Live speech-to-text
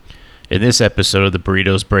In this episode of the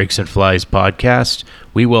Burritos, Breaks, and Flies podcast,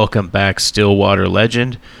 we welcome back Stillwater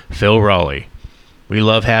legend, Phil Raleigh. We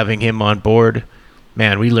love having him on board.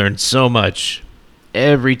 Man, we learned so much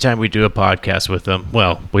every time we do a podcast with him.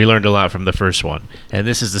 Well, we learned a lot from the first one, and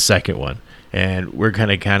this is the second one. And we're going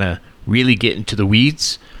to kind of really get into the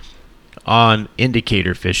weeds on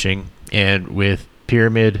indicator fishing, and with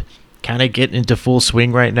Pyramid kind of getting into full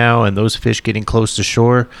swing right now and those fish getting close to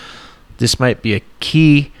shore, this might be a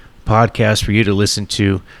key podcast for you to listen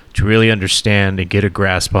to really understand and get a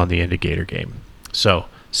grasp on the indicator game. So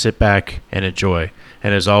sit back and enjoy.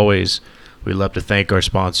 And as always, we'd love to thank our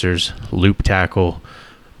sponsors, Loop Tackle,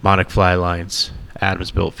 Monarch Fly Lines,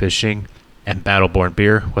 Adams Built Fishing, and Battleborn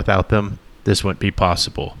Beer. Without them, this wouldn't be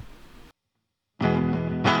possible.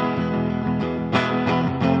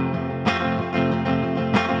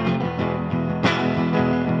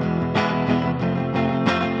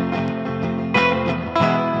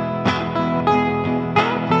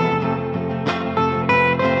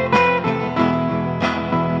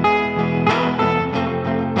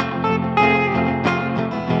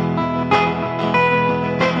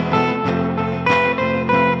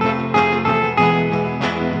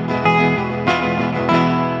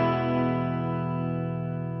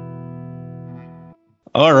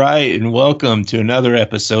 All right, and welcome to another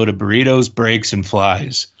episode of Burritos, Breaks, and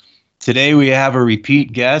Flies. Today we have a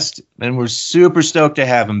repeat guest, and we're super stoked to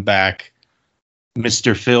have him back,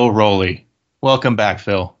 Mr. Phil Raleigh. Welcome back,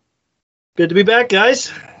 Phil. Good to be back,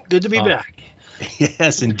 guys. Good to be back.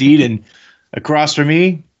 Yes, indeed. And across from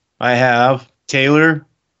me, I have Taylor,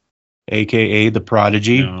 a.k.a. The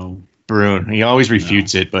Prodigy. No. Bruin. He always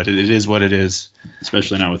refutes it, but it is what it is.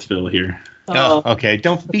 Especially not with Phil here. Oh, okay.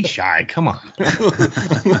 Don't be shy. Come on.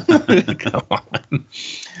 Come on.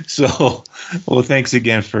 So, well, thanks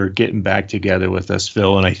again for getting back together with us,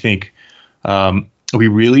 Phil. And I think we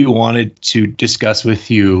really wanted to discuss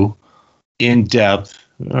with you in depth,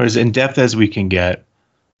 or as in depth as we can get,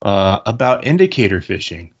 about indicator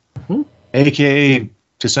fishing, aka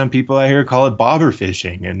to some people I hear call it bobber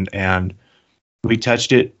fishing, and we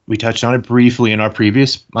touched on it briefly in our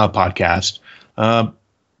previous podcast.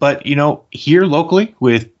 But, you know, here locally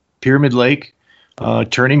with Pyramid Lake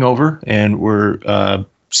turning over, and we're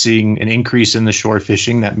seeing an increase in the shore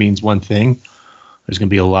fishing, that means one thing. There's going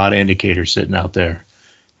to be a lot of indicators sitting out there.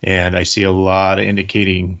 And I see a lot of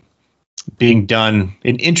indicating being done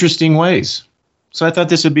in interesting ways. So I thought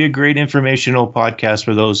this would be a great informational podcast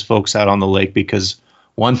for those folks out on the lake, because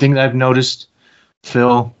one thing that I've noticed,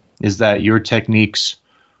 Phil, is that your techniques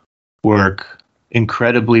work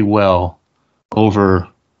incredibly well over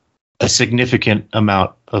a significant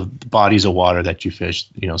amount of bodies of water that you fish,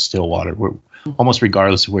 you know, still water. We're almost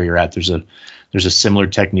regardless of where you're at, there's a similar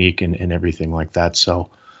technique and everything like that. So,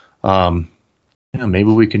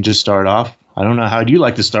 maybe we can just start off. I don't know, how do you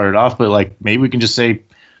like to start it off, but like maybe we can just say,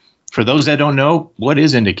 for those that don't know, what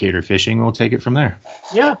is indicator fishing? We'll take it from there.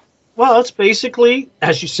 Yeah. Well, it's basically,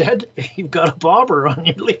 as you said, you've got a bobber on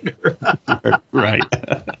your leader. Right.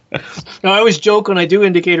 Now, I always joke when I do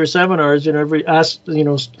indicator seminars, every ask,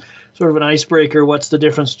 sort of an icebreaker, what's the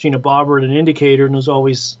difference between a bobber and an indicator? And there's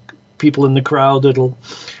always people in the crowd that'll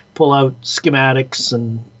pull out schematics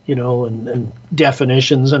and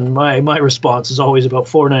definitions. And my response is always about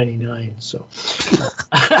 $4.99. So.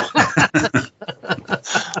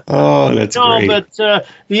 Oh, that's great. No, but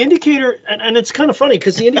the indicator, and it's kind of funny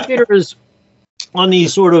because the indicator is on the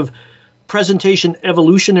sort of presentation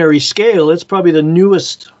evolutionary scale. It's probably the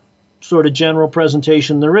newest sort of general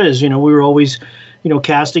presentation there is. We were always,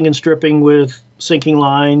 casting and stripping with sinking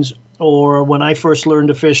lines, or when I first learned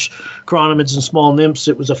to fish chironomids and small nymphs,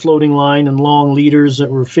 it was a floating line and long leaders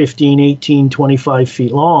that were 15, 18, 25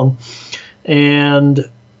 feet long. And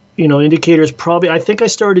indicators probably, I think I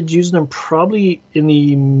started using them probably in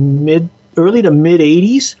the early to mid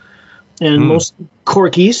 80s, and most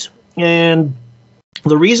corkies. And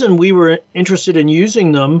the reason we were interested in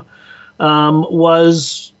using them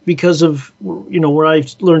was because of, where I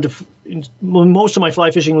learned to, most of my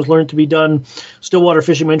fly fishing was learned to be done. Stillwater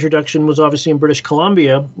fishing, my introduction was obviously in British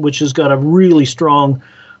Columbia, which has got a really strong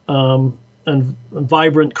and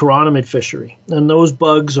vibrant chironomid fishery. And those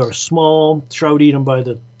bugs are small, trout eat them by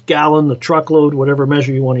the gallon, the truckload, whatever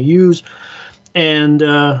measure you want to use. And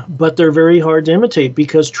but they're very hard to imitate,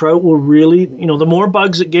 because trout will really, the more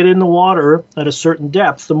bugs that get in the water at a certain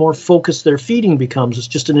depth, the more focused their feeding becomes. It's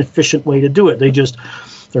just an efficient way to do it. They just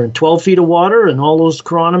they're in 12 feet of water and all those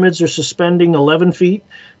chironomids are suspending 11 feet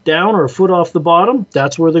down or a foot off the bottom,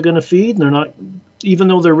 that's where they're going to feed. And they're not, even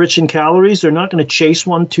though they're rich in calories, they're not going to chase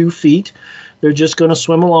 1-2 feet. They're just going to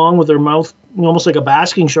swim along with their mouth, almost like a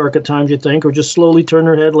basking shark at times, you think, or just slowly turn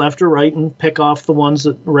their head left or right and pick off the ones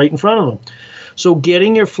that are right in front of them. So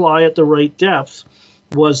getting your fly at the right depth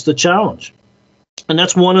was the challenge. And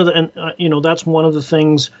that's one of the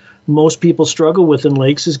things most people struggle with in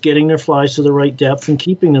lakes, is getting their flies to the right depth and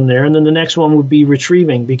keeping them there. And then the next one would be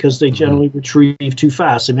retrieving, because they generally retrieve too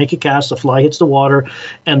fast. They make a cast, the fly hits the water,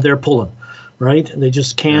 and they're pulling, right? They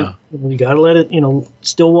just can't. Yeah. You got to let it,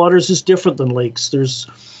 still waters is different than lakes. There's,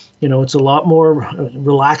 it's a lot more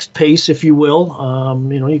relaxed pace, if you will.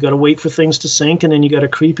 You got to wait for things to sink, and then you got to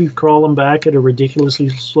creepy crawl them back at a ridiculously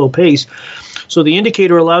slow pace. So the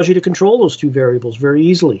indicator allows you to control those two variables very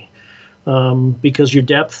easily, because your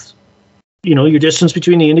depth, your distance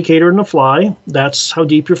between the indicator and the fly, that's how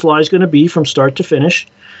deep your fly is going to be from start to finish.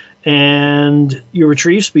 And your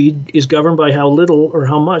retrieve speed is governed by how little or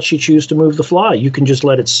how much you choose to move the fly. You can just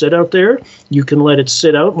let it sit out there. You can let it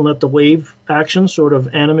sit out and let the wave action sort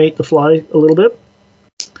of animate the fly a little bit.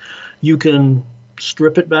 You can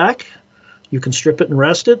strip it back. You can strip it and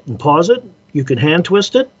rest it and pause it. You can hand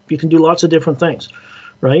twist it. You can do lots of different things,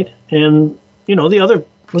 right? And,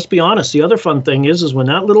 let's be honest, the other fun thing is when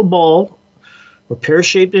that little ball or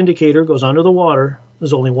pear-shaped indicator goes under the water,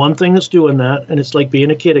 there's only one thing that's doing that, and it's like being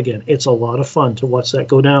a kid again. It's a lot of fun to watch that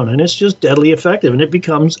go down, and it's just deadly effective, and it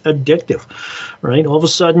becomes addictive, right? All of a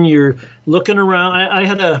sudden, you're looking around. I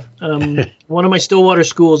had one of my Stillwater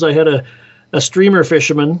schools, I had a streamer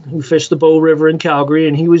fisherman who fished the Bow River in Calgary,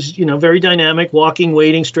 and he was, very dynamic, walking,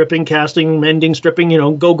 waiting, stripping, casting, mending, stripping,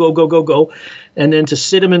 go, go, go, go, go. And then to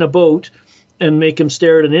sit him in a boat and make him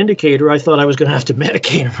stare at an indicator, I thought I was going to have to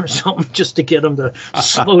medicate him or something just to get him to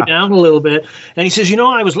slow down a little bit. And he says,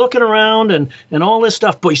 I was looking around and all this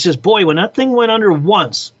stuff. But he says, boy, when that thing went under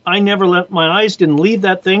once, my eyes didn't leave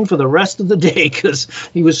that thing for the rest of the day, because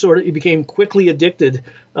he became quickly addicted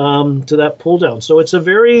to that pull down. So it's a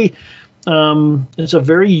very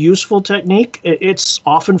useful technique. It's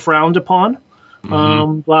often frowned upon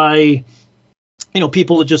by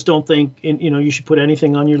people that just don't think, you should put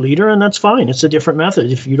anything on your leader, and that's fine. It's a different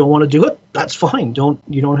method. If you don't want to do it, that's fine.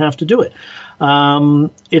 You don't have to do it.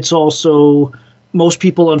 It's also, most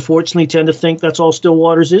people unfortunately tend to think that's all still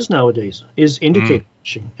waters is nowadays, is indicator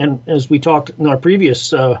fishing. And as we talked in our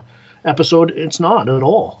previous episode, it's not at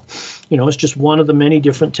all. It's just one of the many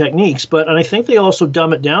different techniques. And I think they also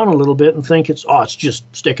dumb it down a little bit and think it's just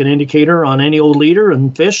stick an indicator on any old leader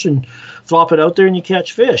and fish and flop it out there and you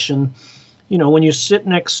catch fish. And when you sit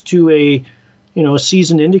next to a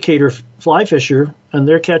seasoned indicator fly fisher and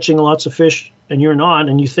they're catching lots of fish and you're not,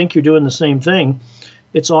 and you think you're doing the same thing,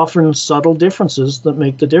 it's often subtle differences that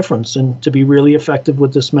make the difference. And to be really effective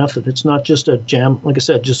with this method, it's not just a jam, like I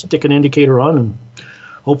said, just stick an indicator on and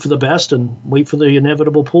hope for the best and wait for the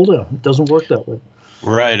inevitable pull down. It doesn't work that way.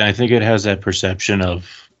 Right. I think it has that perception of,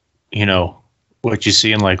 what you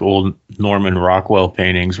see in like old Norman Rockwell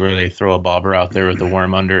paintings where they throw a bobber out there with a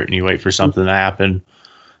worm under it and you wait for something to happen.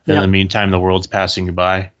 In the meantime, the world's passing you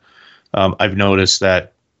by. I've noticed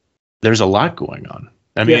that there's a lot going on.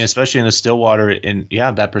 I mean, especially in the Stillwater, and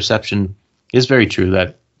that perception is very true,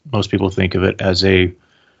 that most people think of it as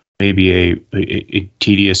maybe a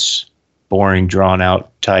tedious, boring, drawn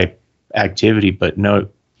out type activity, but no,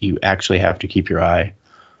 you actually have to keep your eye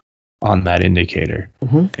on that indicator,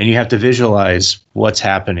 and you have to visualize what's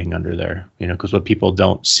happening under there, because what people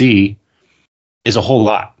don't see is a whole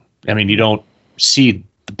lot. I mean, you don't see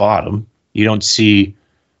the bottom, you don't see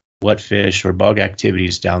what fish or bug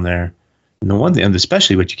activities down there. And the one thing, and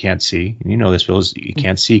especially what you can't see, and this, Phil, is you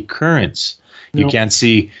can't see currents. You can't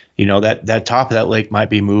see, that top of that lake might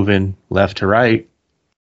be moving left to right,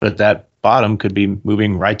 but that bottom could be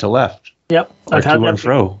moving right to left. Yep. Or to and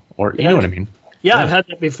fro, or you know what I mean? Yeah, I've had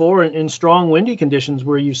that before in strong windy conditions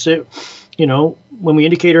where you sit, when we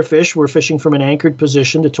indicator fish, we're fishing from an anchored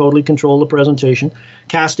position to totally control the presentation,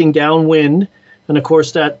 casting downwind. And of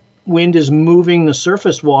course, that wind is moving the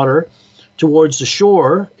surface water towards the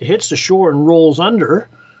shore. It hits the shore and rolls under,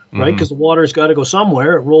 right? Because the water's got to go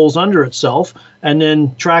somewhere. It rolls under itself and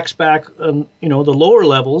then tracks back. The lower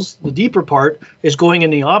levels, the deeper part, is going in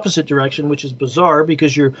the opposite direction, which is bizarre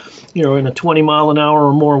because you're, in a 20 mile an hour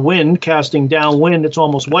or more wind, casting downwind. It's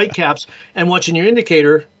almost whitecaps, and watching your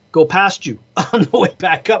indicator go past you on the way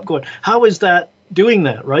back up. Going, how is that doing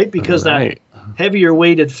that? Right? Because that heavier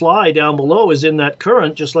weighted fly down below is in that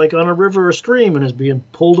current, just like on a river or stream, and is being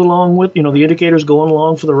pulled along with, the indicator's going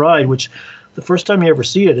along for the ride, which the first time you ever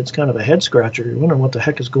see it, it's kind of a head scratcher. You're wondering what the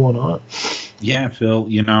heck is going on. Yeah, Phil,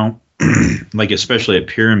 like especially at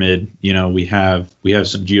Pyramid, we have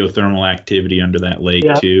some geothermal activity under that lake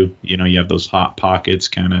too. You have those hot pockets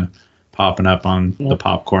kind of popping up on the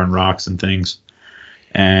popcorn rocks and things.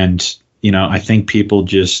 And, I think people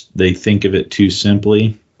they think of it too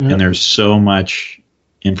simply. And there's so much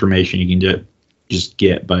information you can just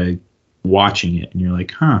get by watching it. And you're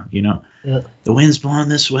like, the wind's blowing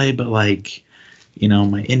this way, but like,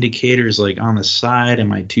 my indicator's like on the side.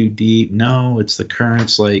 Am I too deep? No, it's the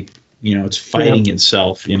current's like, it's fighting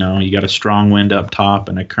itself. You got a strong wind up top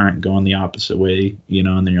and a current going the opposite way,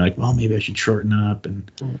 and then you're like, well, maybe I should shorten up.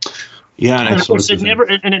 And and of course it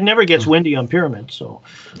never gets windy on Pyramid. So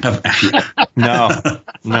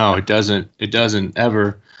no, it doesn't. It doesn't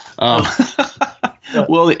ever.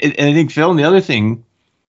 Well, and I think, Phil, and the other thing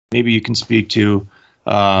maybe you can speak to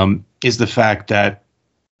is the fact that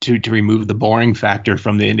to remove the boring factor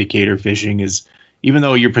from the indicator fishing is, even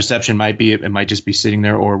though your perception might be it might just be sitting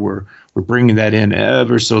there, or we're bringing that in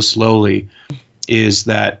ever so slowly, is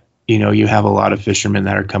that you have a lot of fishermen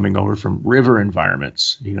that are coming over from river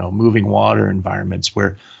environments, moving water environments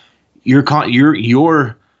where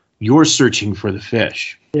you're searching for the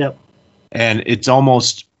fish. Yep. And it's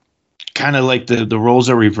almost kind of like the roles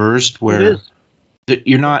are reversed, where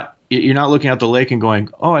you're not looking at the lake and going,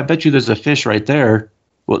 oh, I bet you there's a fish right there.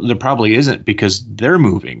 Well, there probably isn't, because they're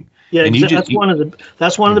moving. Yeah, and that's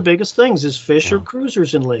one of the biggest things is fish are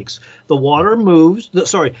cruisers in lakes. The water moves.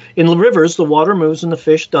 In the rivers, the water moves and the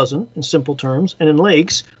fish doesn't, in simple terms. And in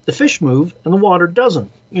lakes, the fish move and the water doesn't.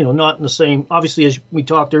 Not in the same. Obviously, as we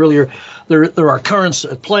talked earlier, there are currents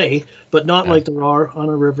at play, but not like there are on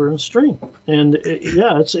a river and stream. And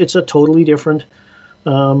it's a totally different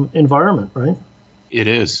environment, right? It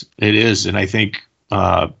is, and I think.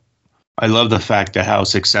 I love the fact that how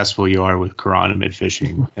successful you are with chironomid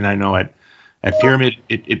fishing, and I know at Pyramid,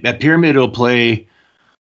 at Pyramid it'll play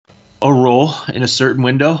a role in a certain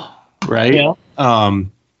window, right? Yeah.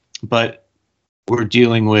 But we're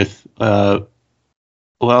dealing with, how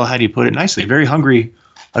do you put it nicely? Very hungry,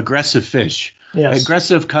 aggressive fish,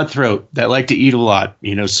 aggressive cutthroat that like to eat a lot.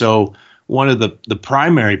 So one of the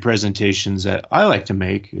primary presentations that I like to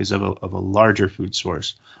make is of a larger food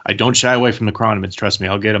source. I don't shy away from the chironomids. Trust me,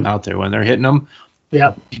 I'll get them out there when they're hitting them.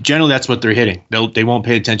 Yeah. Generally, that's what they're hitting. They won't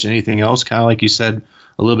pay attention to anything else. Kind of like you said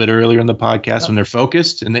a little bit earlier in the podcast, when they're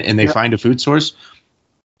focused and they find a food source,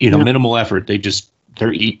 minimal effort.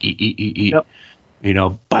 They're eat. Yep.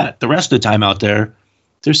 But the rest of the time out there,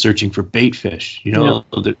 they're searching for bait fish.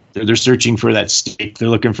 They're searching for that steak. They're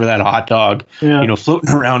looking for that hot dog. Yeah. Floating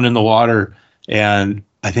around in the water. And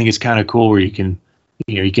I think it's kind of cool where you can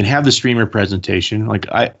have the streamer presentation. Like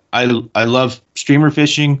I love streamer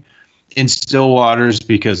fishing in still waters,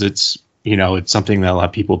 because it's it's something that a lot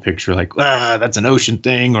of people picture like, that's an ocean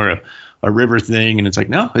thing or a river thing, and it's like,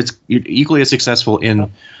 no, you're equally as successful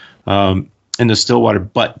in the still water,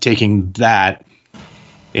 but taking that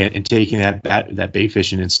and taking that bait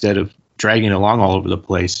fishing instead of dragging it along all over the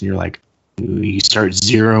place, and you're like, you start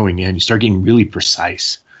zeroing in, you start getting really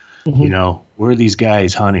precise. Mm-hmm. Where are these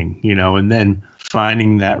guys hunting? And then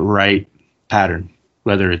finding that right pattern,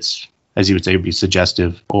 whether it's, as you would say, be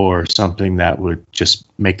suggestive or something that would just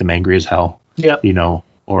make them angry as hell. Yeah.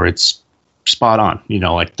 Or it's spot on.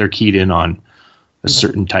 Like they're keyed in on a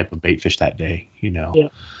certain type of bait fish that day. Yeah.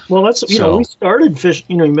 Well, that's we started fish.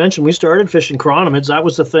 You mentioned we started fishing chironomids. That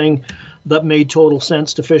was the thing that made total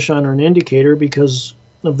sense to fish under an indicator, because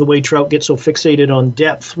of the way trout get so fixated on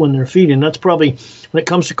depth when they're feeding. That's probably, when it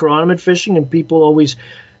comes to chironomid fishing, and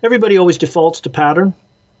everybody always defaults to pattern,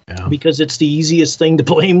 because it's the easiest thing to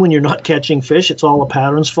blame when you're not catching fish. It's all a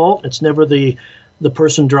pattern's fault. It's never the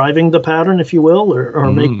person driving the pattern, if you will,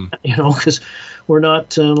 or make, because we're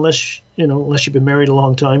not, unless you've been married a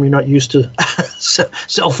long time, you're not used to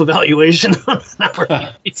self-evaluation.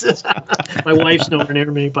 My wife's nowhere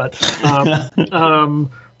near me, but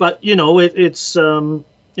it's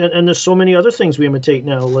and there's so many other things we imitate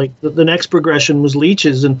now. Like the next progression was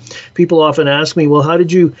leeches, and people often ask me, well, how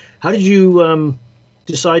did you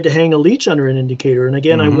decide to hang a leech under an indicator? And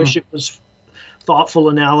again, I wish it was thoughtful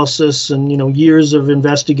analysis and years of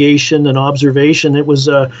investigation and observation. It was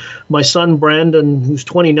my son Brandon, who's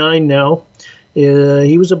 29 now.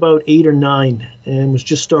 He was about 8 or 9 and was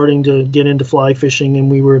just starting to get into fly fishing, and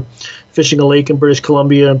we were fishing a lake in British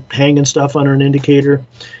Columbia, hanging stuff under an indicator,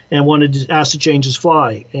 and asked to change his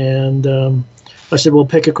fly. And I said, well,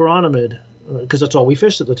 pick a chironomid. because that's all we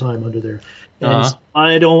fished at the time under there. And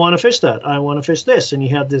I don't want to fish that. I want to fish this. And he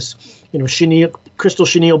had this, crystal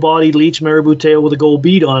chenille bodied leech marabou tail with a gold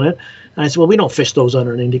bead on it. And I said, well, we don't fish those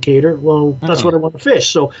under an indicator. Well, that's what I want to fish.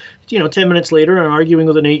 So, 10 minutes later, I'm arguing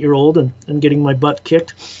with an 8-year-old and getting my butt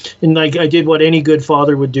kicked. And I did what any good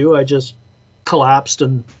father would do. I just collapsed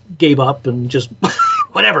and gave up and just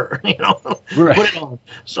whatever, put it on.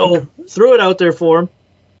 So threw it out there for him.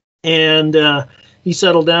 And he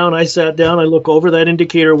settled down. I sat down. I look over. That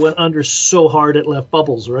indicator went under so hard it left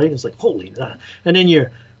bubbles, right? It's like, holy. And then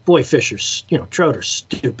fish are, trout are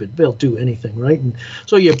stupid. They'll do anything, right? And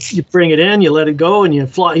so you bring it in, you let it go, and you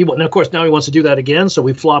fly. And of course, now he wants to do that again, so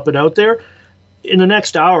we flop it out there. In the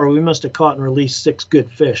next hour, we must have caught and released 6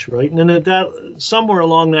 good fish, right? And then that somewhere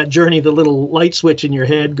along that journey, the little light switch in your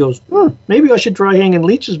head goes, maybe I should try hanging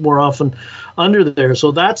leeches more often under there.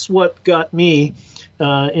 So that's what got me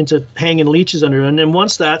into hanging leeches under. And then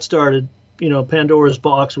once that started, Pandora's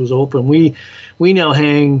box was open. We now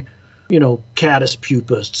hang caddis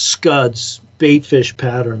pupas, scuds, baitfish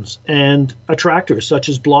patterns, and attractors such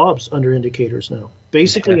as blobs under indicators now.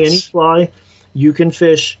 Basically, any fly you can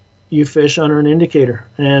fish, you fish under an indicator,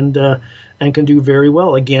 and can do very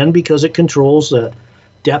well. Again, because it controls the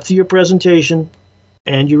depth of your presentation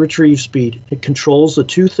and your retrieve speed. It controls the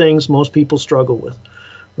 2 things most people struggle with,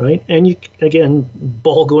 right? And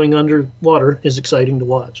ball going underwater is exciting to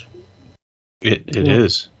watch. It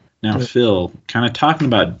is. Now, Phil, kind of talking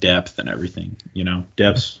about depth and everything,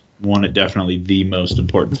 depth's definitely the most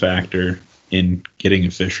important factor in getting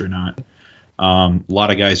a fish or not. A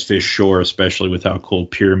lot of guys fish shore, especially with how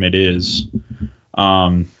cold Pyramid is.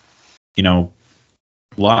 A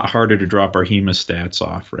lot harder to drop our hemostats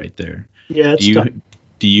off right there. Yeah,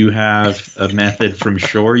 do you have a method from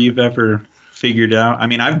shore you've ever figured out? I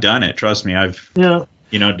mean, I've done it. Trust me, I've done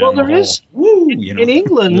in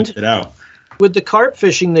England it out. With the carp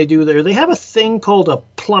fishing they do there, they have a thing called a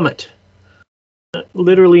plummet,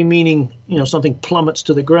 literally meaning, something plummets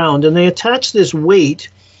to the ground. And they attach this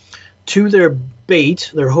weight to their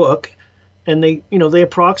bait, their hook, and they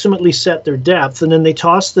approximately set their depth. And then they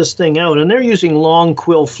toss this thing out. And they're using long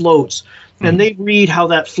quill floats. And they read how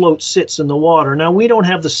that float sits in the water. Now, we don't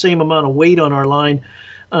have the same amount of weight on our line.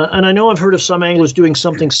 And I know I've heard of some anglers doing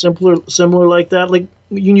something similar like that. Like,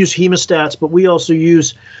 you can use hemostats, but we also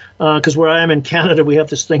use, because where I am in Canada, we have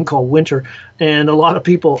this thing called winter, and a lot of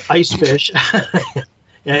people ice fish,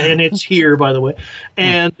 and it's here, by the way.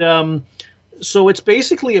 And so it's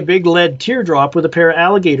basically a big lead teardrop with a pair of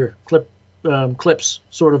alligator clips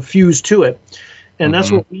sort of fused to it. And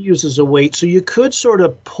that's what we use as a weight. So you could sort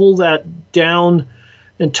of pull that down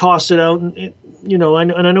and toss it out. And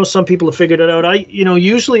I know some people have figured it out.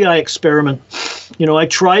 Usually I experiment. I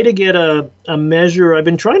try to get a measure. I've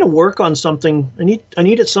been trying to work on something. I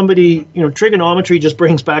needed somebody, trigonometry just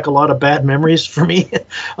brings back a lot of bad memories for me.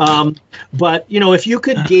 But, if you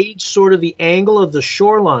could gauge sort of the angle of the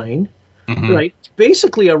shoreline, right,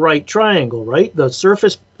 basically a right triangle, right? The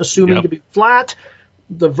surface assuming to be flat,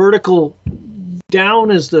 the vertical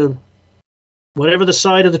down is whatever the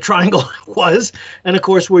side of the triangle was. And of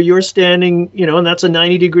course, where you're standing, and that's a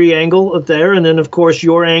 90-degree angle up there. And then of course,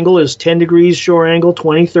 your angle is 10 degrees shore angle,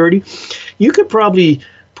 20, 30. You could probably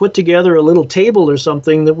put together a little table or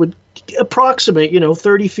something that would approximate,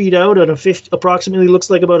 30 feet out at approximately looks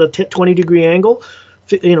like about a 20-degree angle.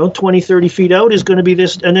 20, 30 feet out is going to be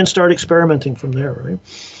this, and then start experimenting from there, right?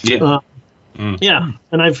 Yeah. Yeah,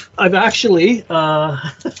 and I've actually,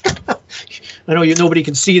 I know nobody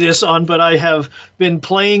can see this but I have been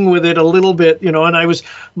playing with it a little bit, and I was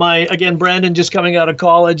Brandon just coming out of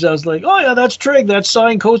college. I was like, oh yeah, that's trig, that's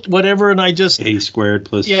sine, cos, whatever, and I just A squared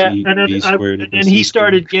plus C, B squared. And he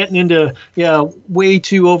started getting into way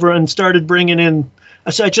too over and started bringing in.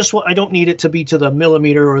 So I don't need it to be to the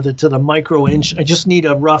millimeter or to the micro inch. I just need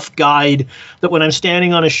a rough guide that when I'm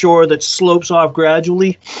standing on a shore that slopes off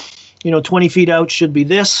gradually, 20 feet out should be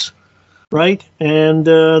this, right? And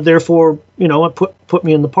therefore, it put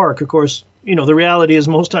me in the park. Of course, the reality is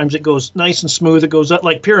most times it goes nice and smooth. It goes up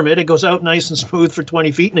like Pyramid. It goes out nice and smooth for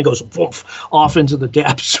 20 feet and it goes off into the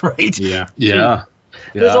depths, right? Yeah.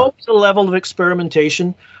 There's always a level of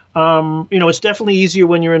experimentation. It's definitely easier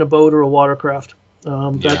when you're in a boat or a watercraft.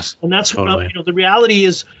 That's totally. The reality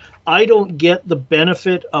is I don't get the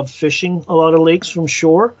benefit of fishing a lot of lakes from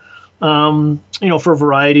shore, for a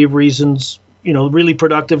variety of reasons. really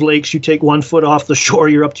productive lakes, you take 1 foot off the shore,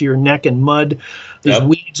 you're up to your neck in mud. There's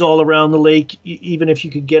weeds all around the lake. Even if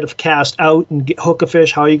you could get a cast out and hook a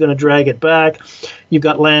fish, how are you going to drag it back? You've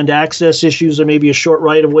got land access issues. There may be a short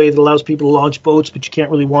right of way that allows people to launch boats, but you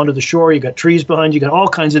can't really wander the shore. You got trees behind you. Got all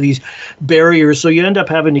kinds of these barriers. So you end up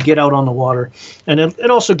having to get out on the water. And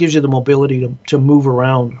it also gives you the mobility to move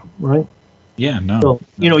around, right? Yeah, no. So,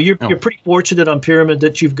 you're pretty fortunate on Pyramid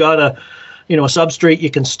that you've got a substrate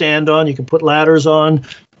you can stand on, you can put ladders on,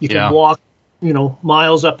 you can walk,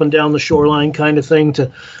 miles up and down the shoreline kind of thing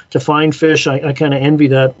to find fish. I kind of envy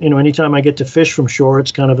that. Anytime I get to fish from shore,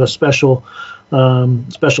 it's kind of a special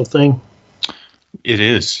thing. It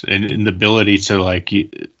is. And the ability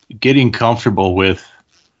to getting comfortable with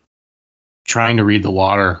trying to read the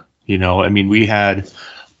water, we had,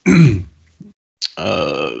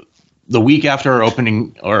 the week after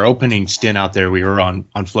our opening stint out there, we were on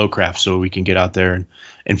Flowcraft, so we can get out there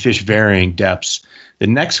and fish varying depths. The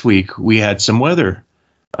next week, we had some weather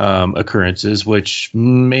occurrences, which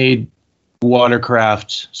made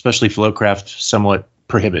watercraft, especially Flowcraft, somewhat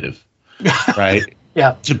prohibitive, right?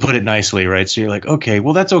 Yeah. To put it nicely, right? So you're like, okay,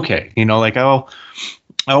 well, that's okay.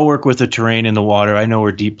 I'll work with the terrain in the water. I know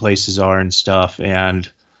where deep places are and stuff,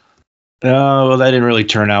 and well, that didn't really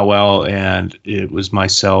turn out well, and it was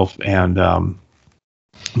myself and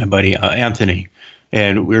my buddy Anthony,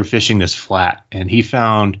 and we were fishing this flat, and he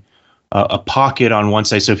found a pocket on one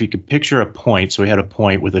side. So if you could picture a point, so we had a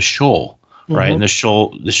point with a shoal, right? And the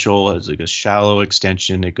shoal is like a shallow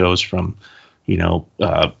extension. It goes from,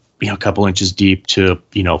 a couple inches deep to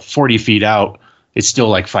 40 feet out. It's still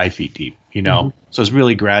like 5 feet deep, So it's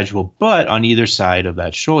really gradual. But on either side of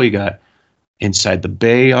that shoal, you got inside the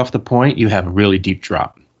bay off the point, you have a really deep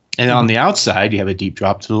drop. And on the outside, you have a deep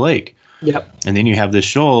drop to the lake. Yep. And then you have this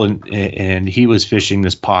shoal, and he was fishing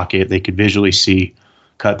this pocket. They could visually see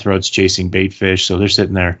cutthroats chasing bait fish. So they're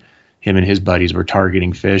sitting there, him and his buddies were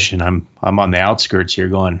targeting fish, and I'm on the outskirts here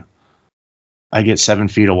going, I get 7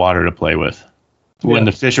 feet of water to play with. When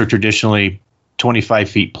the fish are traditionally 25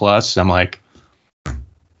 feet plus, I'm like,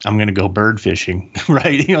 I'm going to go bird fishing,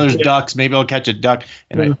 right? There's ducks. Maybe I'll catch a duck,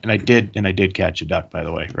 and I did catch a duck, by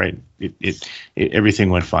the way, right? It everything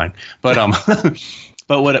went fine, but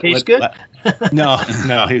but what tastes good? No,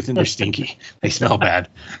 they're stinky. They smell bad.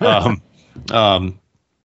 But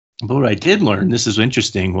what I did learn, this is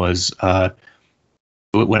interesting, was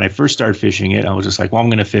when I first started fishing it, I was just like, well, I'm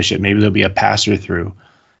going to fish it. Maybe there'll be a passer through,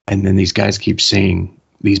 and then these guys keep seeing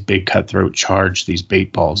these big cutthroat charge these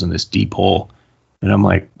bait balls in this deep hole. And I'm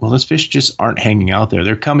like, well, those fish just aren't hanging out there.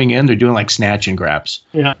 They're coming in. They're doing like snatch and grabs.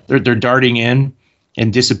 Yeah. They're darting in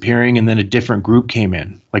and disappearing. And then a different group came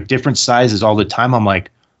in, like different sizes all the time. I'm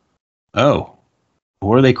like, oh,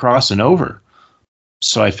 where are they crossing over?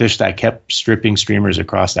 So I fished that, kept stripping streamers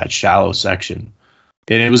across that shallow section.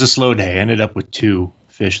 And it was a slow day. I ended up with 2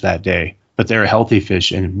 fish that day. But they're healthy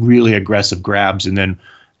fish and really aggressive grabs. And then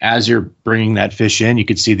as you're bringing that fish in, you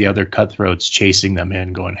could see the other cutthroats chasing them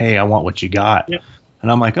in, going, hey, I want what you got. Yep.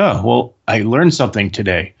 And I'm like, oh, well, I learned something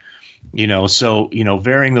today. So,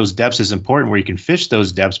 varying those depths is important where you can fish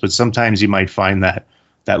those depths, but sometimes you might find that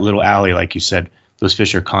little alley, like you said, those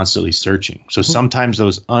fish are constantly searching. So sometimes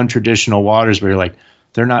those untraditional waters where you're like,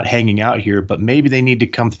 they're not hanging out here, but maybe they need to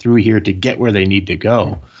come through here to get where they need to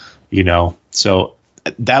go, So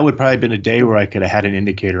that would probably have been a day where I could have had an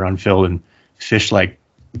indicator on Phil and fished like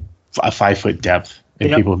a 5 foot depth,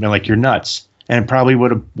 and people have been like, you're nuts, and probably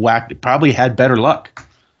would have probably had better luck.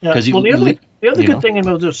 Yeah. Well, the other good thing in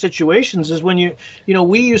those situations is when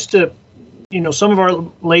we used to, some of our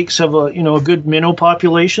lakes have a good minnow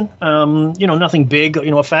population. Nothing big.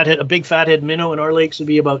 A big fathead minnow in our lakes would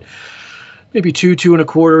be about maybe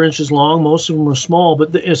 2.25 inches long. Most of them are small,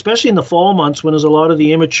 but especially in the fall months when there's a lot of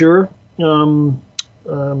the immature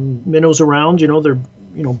minnows around, they're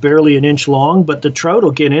barely an inch long, but the trout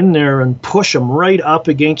will get in there and push them right up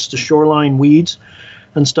against the shoreline weeds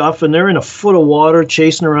and stuff, and they're in a foot of water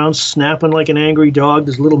chasing around, snapping like an angry dog.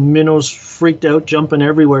 There's little minnows freaked out, jumping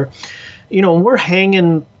everywhere. We're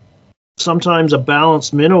hanging sometimes a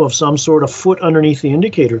balanced minnow of some sort a foot underneath the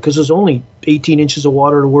indicator because there's only 18 inches of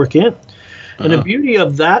water to work in. And the beauty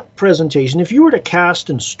of that presentation, if you were to cast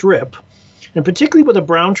and strip, and particularly with a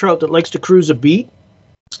brown trout that likes to cruise a beat,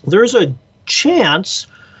 there's a chance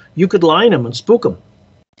you could line them and spook them.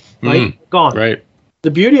 Right? Gone. Right.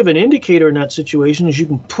 The beauty of an indicator in that situation is you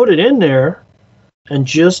can put it in there and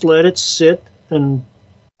just let it sit and,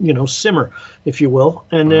 simmer, if you will.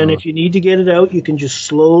 And then if you need to get it out, you can just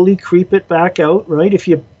slowly creep it back out, right? If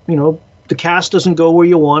you, the cast doesn't go where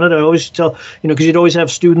you want it. I always tell, because you'd always have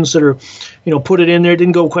students that are, put it in there,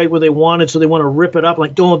 didn't go quite where they wanted, so they want to rip it up.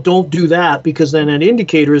 Like, don't do that, because then an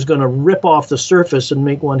indicator is going to rip off the surface and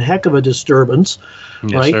make one heck of a disturbance,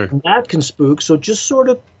 Yes, right? sir. And that can spook. So just sort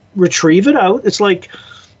of retrieve it out. It's like,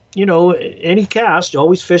 any cast, you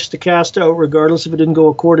always fish the cast out, regardless if it didn't go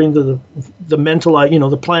according to the mental,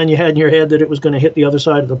 the plan you had in your head that it was going to hit the other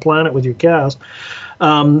side of the planet with your cast,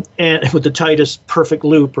 and with the tightest perfect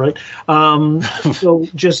loop, right? So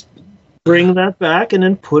just bring that back and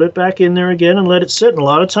then put it back in there again and let it sit. And a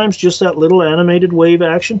lot of times, just that little animated wave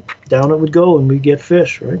action, down it would go, and we get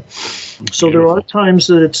fish, right? So there are times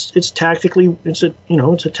that it's tactically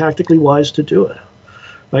wise to do it.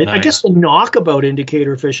 Right. Nice. I guess the knock about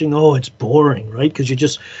indicator fishing, it's boring, right? Because you're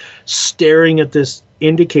just staring at this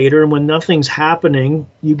indicator, and when nothing's happening,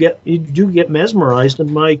 you do get mesmerized.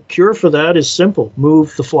 And my cure for that is simple: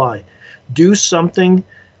 move the fly, do something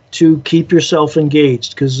to keep yourself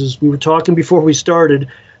engaged. Because as we were talking before we started,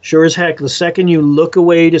 sure as heck, the second you look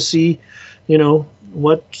away to see,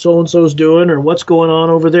 what so and so's doing or what's going on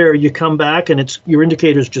over there, you come back and your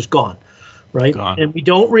indicator's just gone, right? Gone. And we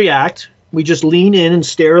don't react. We just lean in and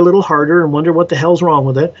stare a little harder and wonder what the hell's wrong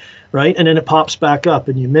with it, right? And then it pops back up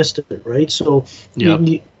and you missed it, right? So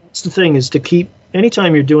that's the thing, is to keep,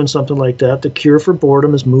 anytime you're doing something like that, the cure for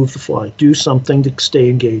boredom is move the fly. Do something to stay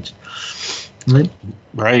engaged.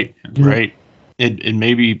 Right. And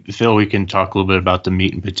maybe, Phil, we can talk a little bit about the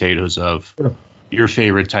meat and potatoes of your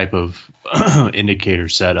favorite type of indicator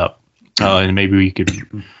setup. And maybe we could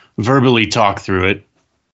verbally talk through it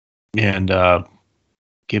and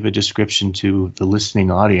give a description to the listening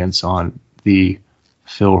audience on the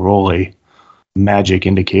Phil Rowley magic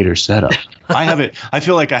indicator setup. I have it. I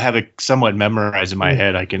feel like I have it somewhat memorized in my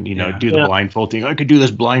head. I can, do the blindfold thing. I could do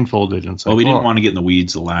this blindfolded. And we didn't want to get in the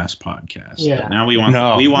weeds the last podcast. Yeah. Now we want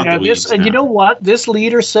the weeds. And you know what? This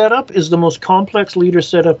leader setup is the most complex leader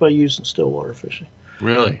setup I use in stillwater fishing.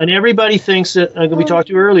 Really? And everybody thinks that, like we talked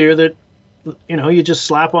to earlier, that you just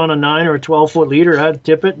slap on a 9 or a 12-foot leader, add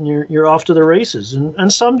tip it, and you're off to the races.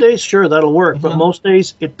 And some days, sure, that'll work, but most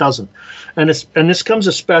days it doesn't. And this comes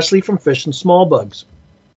especially from fishing small bugs.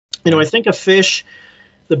 I think a fish,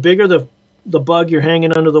 the bigger the bug you're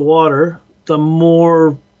hanging under the water, the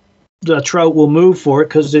more the trout will move for it,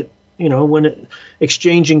 because when it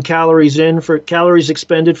exchanging calories in for calories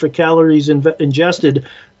expended for calories ingested,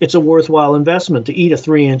 it's a worthwhile investment to eat a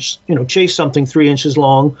 3-inch, chase something 3 inches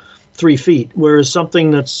long, 3 feet, whereas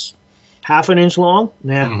something that's half an inch long,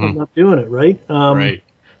 I'm not doing it, right? Right.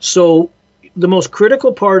 So the most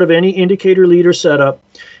critical part of any indicator leader setup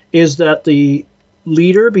is that the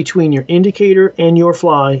leader between your indicator and your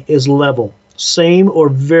fly is level, same or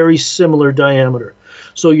very similar diameter.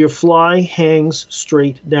 So your fly hangs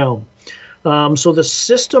straight down. So the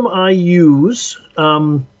system I use,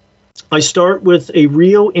 I start with a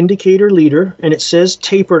Rio indicator leader, and it says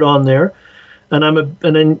tapered on there, and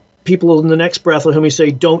then people in the next breath will hear me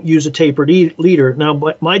say, don't use a tapered leader. Now,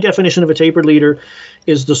 my definition of a tapered leader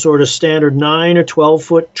is the sort of standard 9 or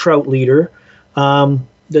 12-foot trout leader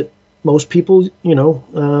that most people,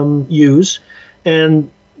 use.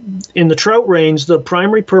 And in the trout range, the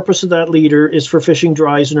primary purpose of that leader is for fishing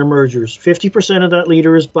dries and emergers. 50% of that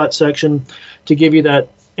leader is butt section to give you that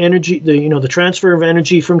energy, the transfer of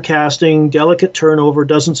energy from casting, delicate turnover,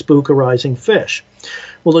 doesn't spook a rising fish.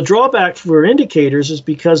 Well, the drawback for indicators is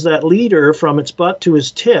because that leader from its butt to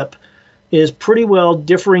its tip is pretty well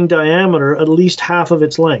differing diameter, at least half of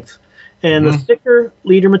its length. And the thicker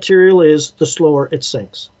leader material is, the slower it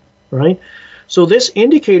sinks, right? So this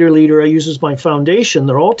indicator leader I use as my foundation.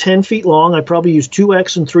 They're all 10 feet long. I probably use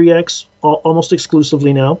 2X and 3X almost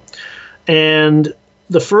exclusively now. And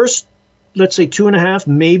the first, let's say 2.5,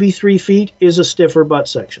 maybe 3 feet is a stiffer butt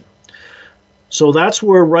section. So that's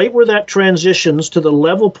right where that transitions to the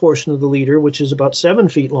level portion of the leader, which is about 7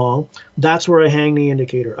 feet long. That's where I hang the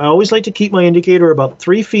indicator. I always like to keep my indicator about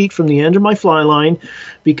 3 feet from the end of my fly line,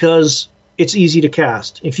 because it's easy to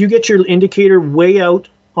cast. If you get your indicator way out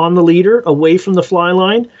on the leader, away from the fly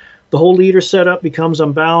line, the whole leader setup becomes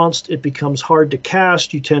unbalanced. It becomes hard to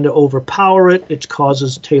cast. You tend to overpower it. It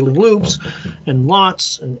causes tailing loops and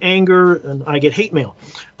knots and anger, and I get hate mail.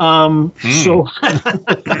 So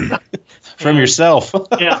from yourself.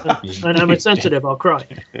 Yeah, and I'm insensitive. I'll cry.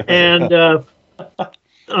 And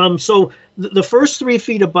so the first 3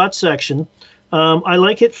 feet of butt section, I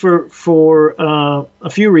like it for a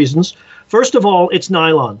few reasons. First of all, it's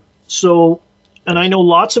nylon. So, and I know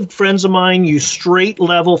lots of friends of mine use straight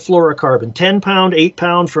level fluorocarbon, 10 pound, 8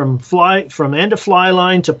 pound from end of fly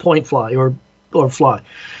line to point fly or fly.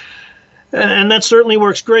 And that certainly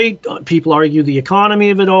works great. People argue the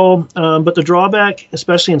economy of it all, but the drawback,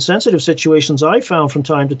 especially in sensitive situations, I found from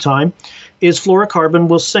time to time, is fluorocarbon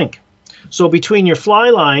will sink. So between your fly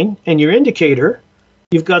line and your indicator,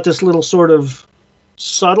 you've got this little sort of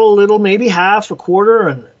subtle little, maybe half, a quarter,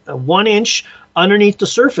 and a 1 inch underneath the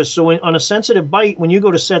surface. So on a sensitive bite, when you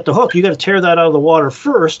go to set the hook, you got to tear that out of the water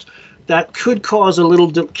first. That could cause a little,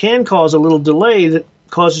 can cause a little delay that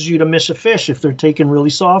causes you to miss a fish if they're taken really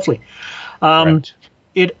softly. Right.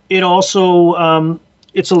 It also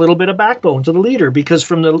it's a little bit of backbone to the leader, because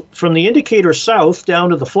from the indicator south down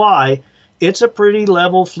to the fly, it's a pretty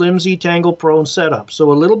level, flimsy, tangle prone setup.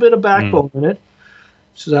 So a little bit of backbone in it.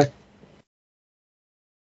 So that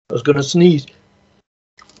I was going to sneeze.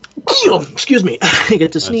 Excuse me. I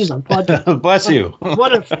get to sneeze on podcast. Bless you.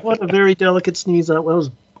 What a very delicate sneeze. That was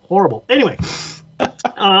horrible. Anyway,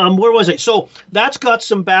 where was I? So that's got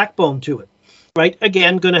some backbone to it, right?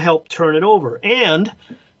 Again, going to help turn it over. And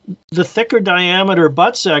the thicker diameter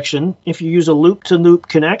butt section, if you use a loop-to-loop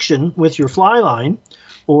connection with your fly line,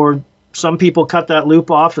 or some people cut that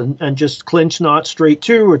loop off and just clinch knot straight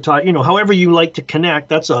to, or tie, however you like to connect.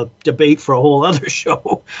 That's a debate for a whole other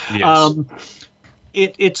show. Yes.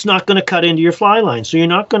 It's not going to cut into your fly line. So you're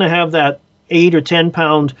not going to have that 8 or 10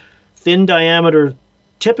 pound thin diameter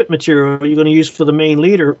tippet material you're going to use for the main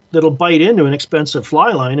leader that'll bite into an expensive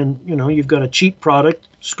fly line. And, you've got a cheap product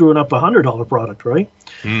screwing up $100 product, right?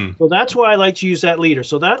 So that's why I like to use that leader.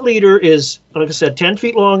 So that leader is, like I said, 10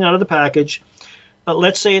 feet long out of the package.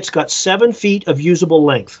 Let's say it's got 7 feet of usable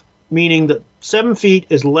length, meaning that 7 feet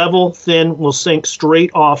is level, thin, will sink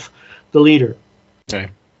straight off the leader. Okay.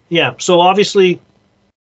 Yeah. So obviously,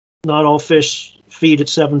 not all fish feed at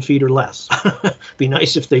 7 feet or less. Be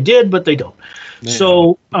nice if they did, but they don't. Yeah.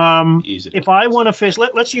 So if I want to fish,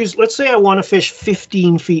 let's say I want to fish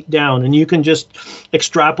 15 feet down, and you can just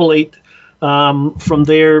extrapolate from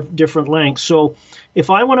there different lengths. So if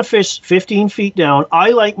I want to fish 15 feet down,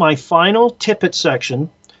 I like my final tippet section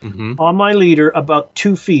on my leader about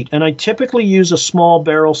 2 feet. And I typically use a small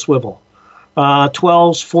barrel swivel, 12s,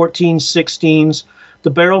 14s, 16s.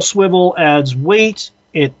 The barrel swivel adds weight.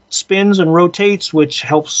 It spins and rotates, which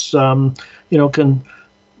helps, can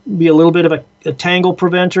be a little bit of a tangle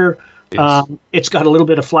preventer. Yes. It's got a little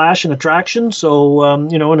bit of flash and attraction. So,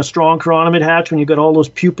 in a strong chironomid hatch, when you've got all those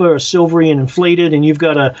pupa are silvery and inflated, and you've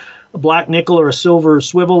got a black nickel or a silver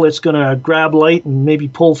swivel, it's going to grab light and maybe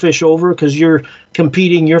pull fish over, because your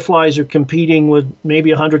flies are competing with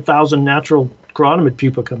maybe 100,000 natural chironomid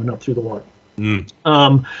pupa coming up through the water.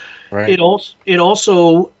 Right. It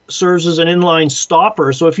also serves as an inline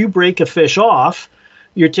stopper. So if you break a fish off,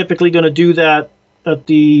 you're typically going to do that at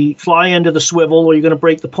the fly end of the swivel, or you're going to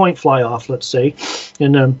break the point fly off, let's say.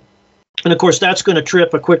 And of course, that's going to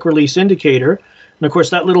trip a quick release indicator. And of course,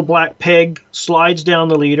 that little black peg slides down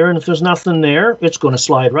the leader. And if there's nothing there, it's going to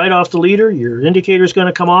slide right off the leader. Your indicator is going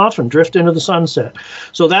to come off and drift into the sunset.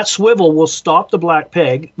 So that swivel will stop the black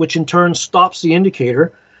peg, which in turn stops the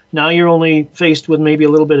indicator. Now you're only faced with maybe a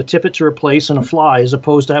little bit of tippet to replace and a fly, as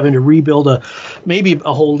opposed to having to rebuild maybe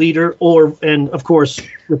a whole leader, and of course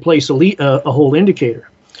replace a whole indicator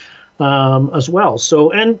as well.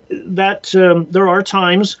 So, and that there are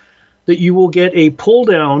times that you will get a pull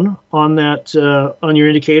down on that on your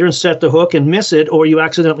indicator and set the hook and miss it, or you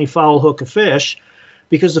accidentally foul hook a fish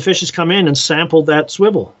because the fish has come in and sampled that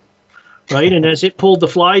swivel. Right, and as it pulled the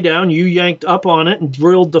fly down, you yanked up on it and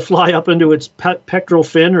drilled the fly up into its pectoral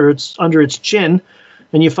fin, or it's under its chin,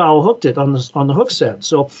 and you foul hooked it on the hook set.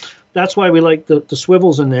 So that's why we like the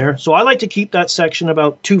swivels in there. So I like to keep that section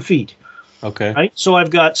about 2 feet. Okay. Right. So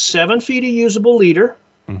I've got 7 feet of usable leader,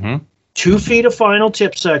 2 feet of final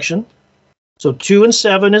tip section. So 2 and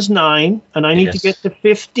 7 is 9, and I need to get to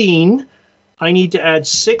 15. I need to add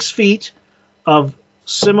 6 feet of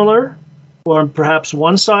similar, or perhaps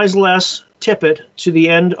one size less, tippet to the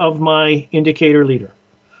end of my indicator leader.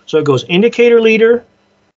 So it goes indicator leader,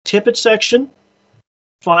 tippet section,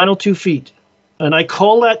 final 2 feet. And I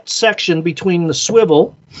call that section between the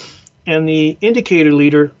swivel and the indicator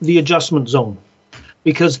leader the adjustment zone,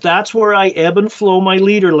 because that's where I ebb and flow my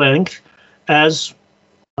leader length as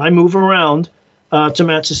I move around to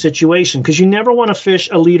match the situation, because you never want to fish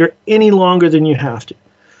a leader any longer than you have to.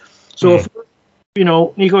 So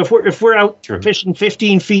if we're out fishing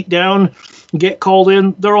 15 feet down, get called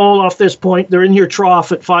in, they're all off this point, they're in your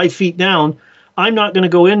trough at 5 feet down. I'm not going to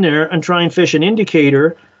go in there and try and fish an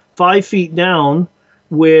indicator 5 feet down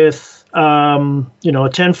with a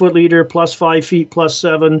 10-foot leader plus 5 feet plus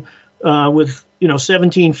 7 with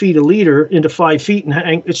 17 feet a leader into 5 feet and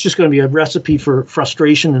hang, it's just going to be a recipe for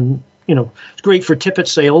frustration. And it's great for tippet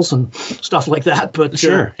sales and stuff like that. But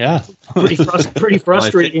sure, yeah, pretty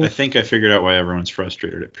frustrating. Well, I think I figured out why everyone's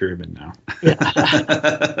frustrated at Pyramid now.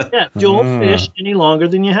 Yeah, don't fish any longer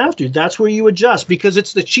than you have to. That's where you adjust, because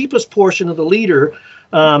it's the cheapest portion of the leader,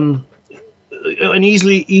 and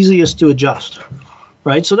easiest to adjust.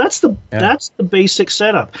 Right, so that's the basic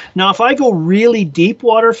setup. Now, if I go really deep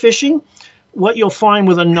water fishing, what you'll find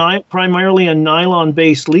with primarily a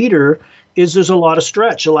nylon-based leader is there's a lot of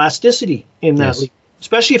stretch, elasticity in that leader,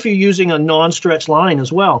 especially if you're using a non-stretch line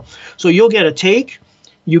as well. So you'll get a take,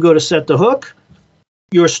 you go to set the hook,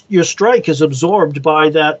 your strike is absorbed by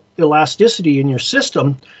that elasticity in your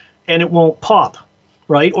system, and it won't pop.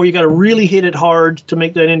 Right? Or you got to really hit it hard to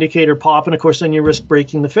make that indicator pop. And of course, then you risk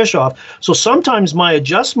breaking the fish off. So sometimes my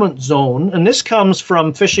adjustment zone, and this comes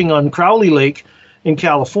from fishing on Crowley Lake in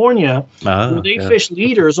California, where they fish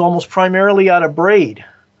leaders almost primarily out of braid,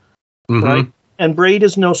 right? And braid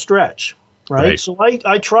is no stretch, right? So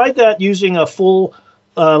I tried that using a full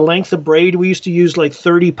length of braid. We used to use like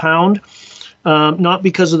 30 pound, not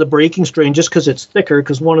because of the breaking strain, just because it's thicker,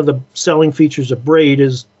 because one of the selling features of braid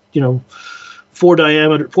is, 4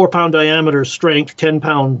 pound diameter strength, 10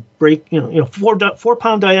 pound break, 4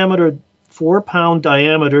 pound diameter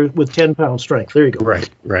with 10 pound strength. There you go.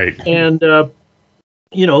 Right. And,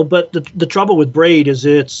 but the trouble with braid is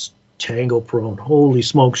it's tangle prone. Holy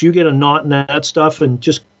smokes. You get a knot in that stuff and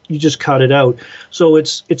you just cut it out. So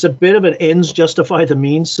it's a bit of an ends justify the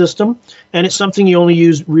means system. And it's something you only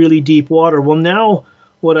use really deep water. Well, now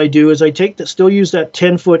what I do is I still use that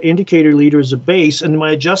 10-foot indicator leader as a base, and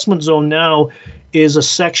my adjustment zone now is a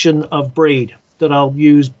section of braid that I'll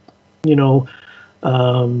use,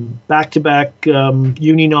 back-to-back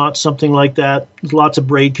uni knots, something like that. There's lots of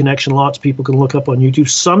braid connection, lots of people can look up on YouTube.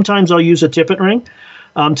 Sometimes I'll use a tippet ring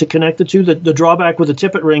to connect the two. The drawback with a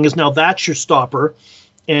tippet ring is now that's your stopper,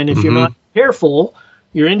 and if you're not careful,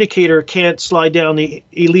 your indicator can't slide down the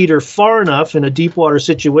leader far enough in a deep water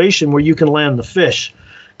situation where you can land the fish,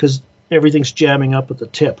 because everything's jamming up at the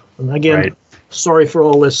tip. And again, sorry for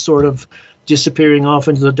all this sort of disappearing off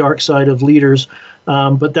into the dark side of leaders,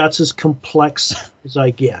 but that's as complex as I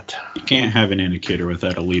get. You can't have an indicator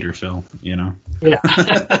without a leader, Phil, Yeah.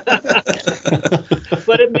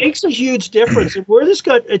 But it makes a huge difference. And where this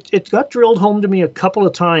it got drilled home to me a couple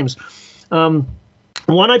of times.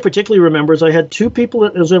 One I particularly remember is I had two people,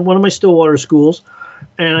 it was in one of my Stillwater schools,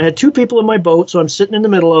 and I had two people in my boat, so I'm sitting in the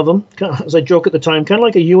middle of them, as I joke at the time, kind of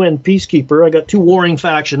like a UN peacekeeper. I got two warring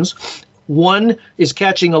factions. One is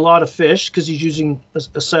catching a lot of fish because he's using a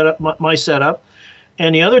setup, my setup,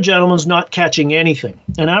 and the other gentleman's not catching anything.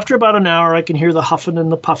 And after about an hour, I can hear the huffing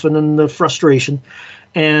and the puffing and the frustration.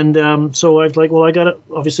 And so I was like, well, I got to,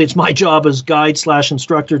 obviously it's my job as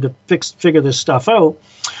guide/instructor to figure this stuff out.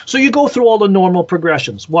 So you go through all the normal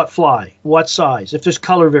progressions: what fly, what size, if there's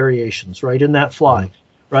color variations, right, in that fly,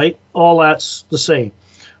 right? All that's the same.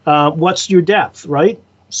 What's your depth, right?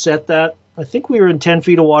 Set that. I think we were in 10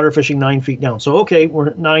 feet of water fishing 9 feet down. So, okay, we're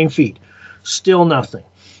at 9 feet. Still nothing,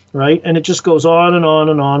 right? And it just goes on and on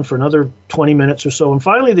and on for another 20 minutes or so. And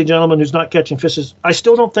finally, the gentleman who's not catching fish says, I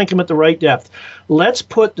still don't think I'm at the right depth. Let's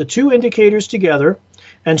put the two indicators together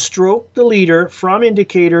and stroke the leader from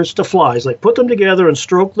indicators to flies. Like put them together and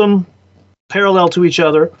stroke them parallel to each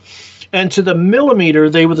other. And to the millimeter,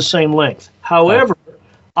 they were the same length. However,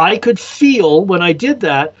 I could feel when I did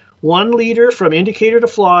that, one leader from indicator to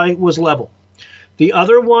fly was level. The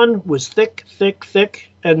other one was thick,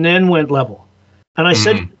 and then went level. And I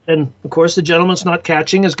said, and of course the gentleman's not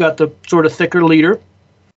catching, has got the sort of thicker leader.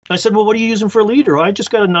 I said, well, what are you using for a leader? I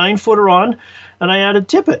just got a 9-footer on, and I added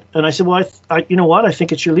tippet. And I said, well, I you know what? I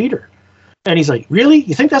think it's your leader. And he's like, really?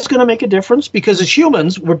 You think that's going to make a difference? Because as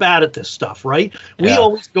humans, we're bad at this stuff, right? Yeah. We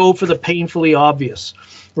always go for the painfully obvious,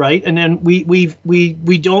 right? And then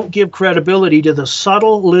we don't give credibility to the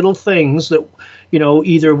subtle little things that,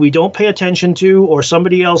 either we don't pay attention to or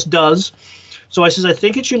somebody else does. So I says, I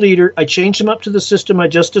think it's your leader. I changed him up to the system I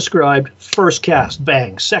just described. First cast,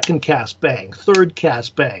 bang. Second cast, bang. Third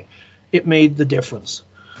cast, bang. It made the difference,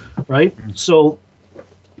 right? So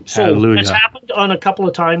it's happened on a couple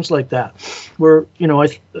of times like that, where I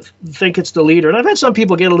think it's the leader. And I've had some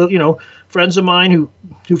people get a little, friends of mine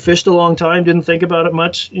who fished a long time, didn't think about it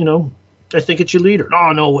much. I think it's your leader.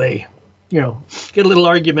 Oh, no way. Get a little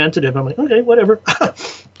argumentative. I'm like, okay, whatever.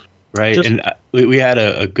 Right. And we had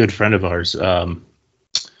a good friend of ours,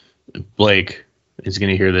 Blake, is going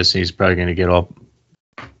to hear this, and he's probably going to get all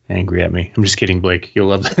angry at me. I'm just kidding, Blake. You'll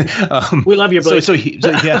love it. We love you, Blake. So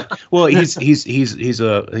yeah. Well, he's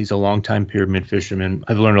a longtime pyramid fisherman.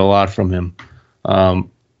 I've learned a lot from him.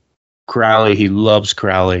 Crowley, he loves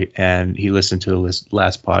Crowley, and he listened to the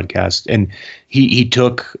last podcast, and he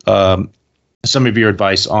took some of your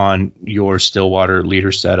advice on your Stillwater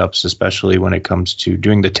leader setups, especially when it comes to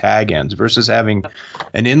doing the tag ends versus having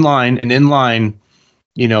an inline,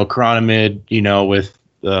 chironomid, with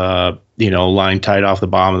line tied off the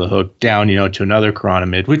bottom of the hook down, to another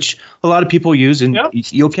chironomid, which a lot of people use, and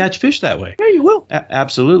you'll catch fish that way. Yeah, you will.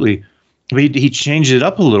 Absolutely. He changed it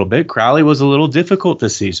up a little bit. Crowley was a little difficult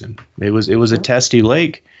this season. It was a testy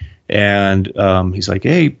lake, and he's like,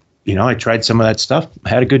 hey, I tried some of that stuff. I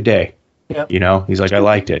had a good day. Yep. He's like, I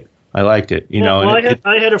liked it. I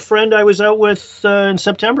had a friend I was out with in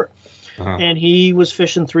September, and he was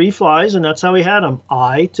fishing 3 flies, and that's how he had them.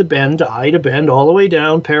 Eye to bend, all the way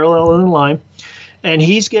down, parallel in the line. And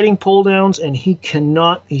he's getting pull downs, and he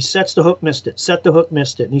sets the hook, missed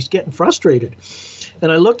it, and he's getting frustrated.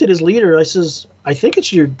 And I looked at his leader. I says, I think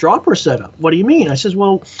it's your dropper setup. What do you mean? I says,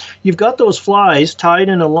 well, you've got those flies tied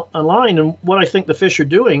in a line, and what I think the fish are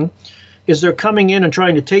doing is they're coming in and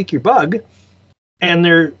trying to take your bug, and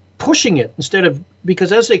they're pushing it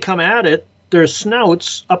because as they come at it, their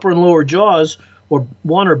snouts, upper and lower jaws, or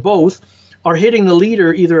one or both, are hitting the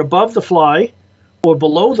leader either above the fly or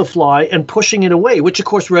below the fly and pushing it away, which of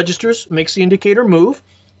course registers, makes the indicator move.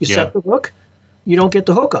 You set the hook, you don't get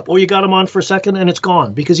the hook up, or you got him on for a second and it's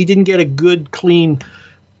gone because he didn't get a good, clean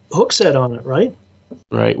hook set on it, right?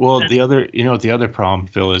 Right. Well, the other problem,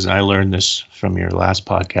 Phil, is, and I learned this from your last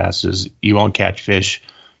podcast, is you won't catch fish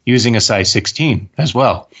using a size 16 as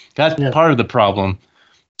well. That's part of the problem.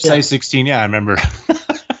 Size 16, I remember.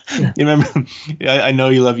 You remember? I know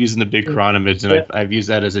you love using the big chironomids, and I've used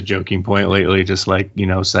that as a joking point lately. Just like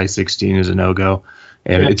size 16 is a no-go,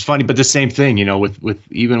 and it's funny. But the same thing,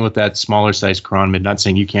 with that smaller size chironomid. Not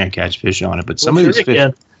saying you can't catch fish on it, but some of these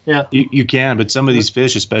fish. Yeah, you can, but some of these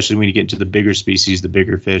fish, especially when you get into the bigger species, the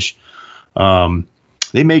bigger fish,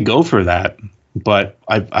 they may go for that. But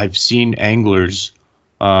I've seen anglers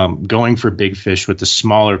going for big fish with the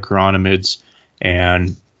smaller chironomids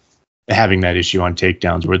and having that issue on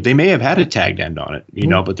takedowns where they may have had a tagged end on it,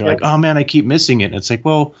 but they're like, oh man, I keep missing it. And it's like,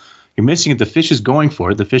 well, you're missing it. The fish is going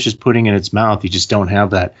for it. The fish is putting it in its mouth. You just don't have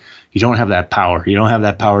that. You don't have that power. You don't have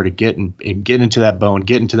that power to get and get into that bone,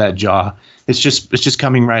 get into that jaw. It's just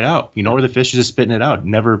coming right out, or the fish is just spitting it out. It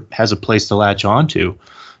never has a place to latch onto,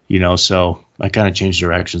 so I kind of changed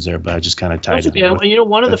directions there, but I just kind of tied it. Yeah,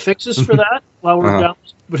 one of the fixes for that while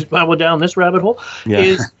we're down this rabbit hole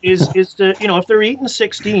is to, if they're eating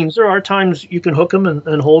 16s, there are times you can hook them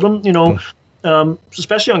and hold them,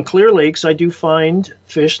 especially on clear lakes. I do find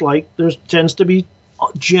fish like there tends to be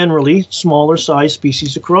generally smaller size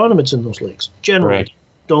species of chironomids in those lakes. Generally. Right.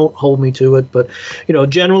 Don't hold me to it, but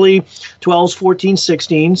generally 12s, 14s,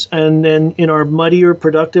 16s, and then in our muddier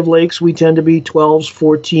productive lakes we tend to be 12s,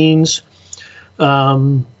 14s,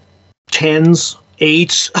 10s,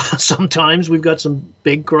 8s. Sometimes we've got some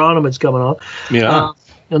big chironomids coming off,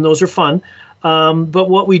 and those are fun. But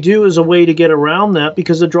what we do is a way to get around that,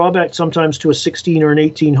 because the drawback sometimes to a 16 or an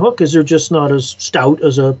 18 hook is they're just not as stout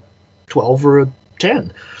as a 12 or a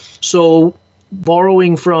 10. So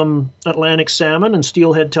borrowing from Atlantic salmon and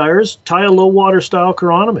steelhead tires, tie a low water style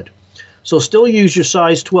chironomid. So still use your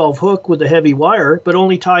size 12 hook with the heavy wire, but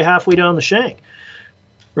only tie halfway down the shank,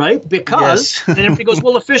 right? Because, and everybody goes,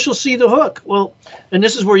 well, the fish will see the hook. Well, and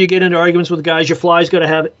this is where you get into arguments with guys. Your fly's got to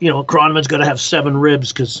have, a chironomid's got to have 7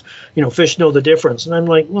 ribs because, fish know the difference. And I'm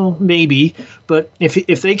like, well, maybe. But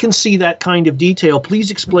if they can see that kind of detail, please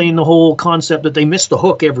explain the whole concept that they miss the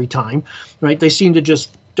hook every time, right? They seem to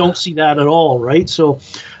just don't see that at all, right? So,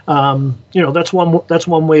 that's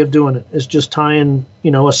one way of doing it, is just tying,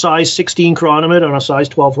 a size 16 chironomid on a size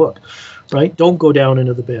 12 hook, right? Don't go down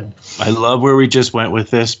into the bend. I love where we just went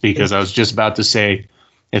with this, because I was just about to say,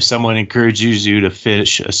 if someone encourages you to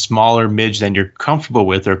fish a smaller midge than you're comfortable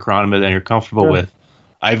with, or chironomid than you're comfortable with,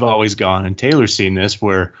 I've always gone, and Taylor's seen this,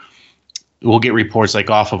 where we'll get reports like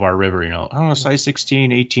off of our river, size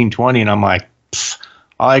 16, 18, 20, and I'm like,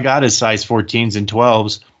 all I got is size 14s and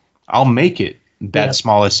 12s. I'll make it that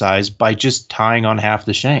smallest size by just tying on half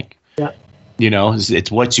the shank. Yeah.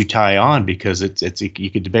 It's what you tie on, because it's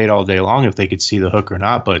you could debate all day long if they could see the hook or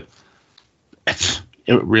not, but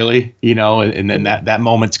it really, and then that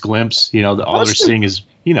moment's glimpse, all they're seeing is,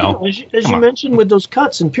 as you mentioned with those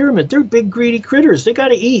cuts and pyramid, they're big greedy critters. They got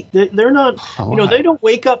to eat. They're not, they don't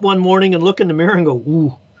wake up one morning and look in the mirror and go,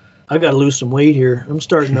 ooh, I got to lose some weight here.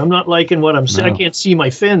 I'm not liking what I'm seeing. I can't see my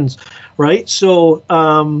fins, right? So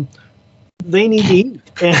they need to eat.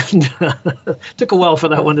 And took a while for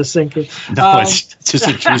that one to sink in. No, it's just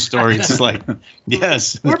a true story. It's like,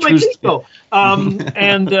 yes. Where'd my teeth go?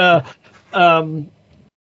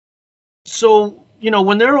 So,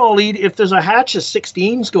 when they're all eating, if there's a hatch of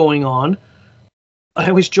 16s going on, I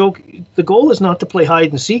always joke, the goal is not to play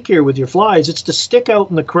hide and seek here with your flies. It's to stick out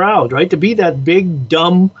in the crowd, right? To be that big,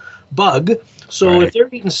 dumb bug. So if they're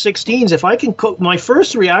eating 16s, if I can cook, my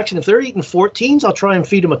first reaction, if they're eating 14s, I'll try and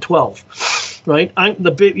feed them a 12, right? I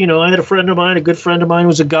had a friend of mine, a good friend of mine,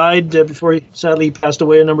 was a guide before he sadly passed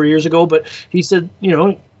away a number of years ago. But he said,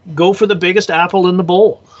 go for the biggest apple in the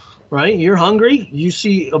bowl, right? You're hungry. You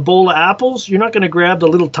see a bowl of apples. You're not going to grab the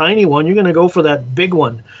little tiny one. You're going to go for that big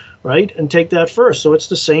one, right? And take that first. So it's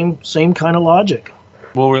the same kind of logic.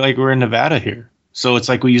 Well, we're in Nevada here. So it's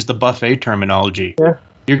like we use the buffet terminology. Yeah.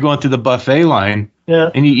 You're going through the buffet line,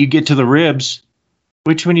 and you get to the ribs.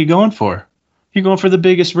 Which one are you going for? You're going for the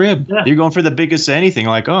biggest rib. Yeah. You're going for the biggest anything.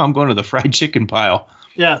 Like, I'm going to the fried chicken pile.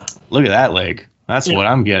 Yeah. Look at that leg. That's what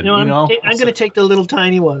I'm getting. I'm going to take the little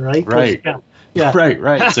tiny one, right? Right. Yeah.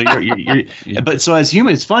 Right. So you're but so as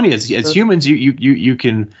humans, it's funny as humans, you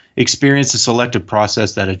can experience the selective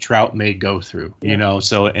process that a trout may go through.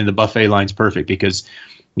 So and the buffet line's perfect because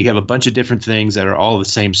you have a bunch of different things that are all the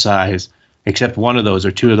same size. Except one of those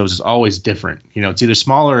or two of those is always different. It's either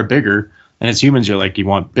smaller or bigger. And as humans, you're like, you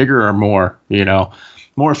want bigger or more,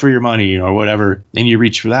 more for your money, or whatever. And you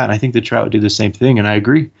reach for that. And I think the trout would do the same thing. And I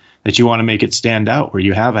agree that you want to make it stand out where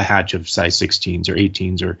you have a hatch of size 16s or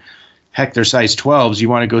 18s or heck, they're size 12s. You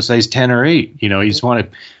want to go size 10 or 8. You just want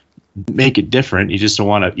to make it different. You just don't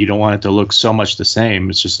want it to look so much the same.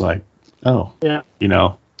 It's just like, nothing.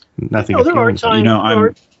 There are times.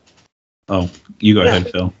 You go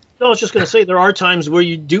ahead, Phil. No, I was just going to say there are times where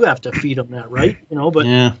you do have to feed them that, right? But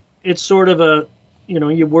yeah. It's sort of a,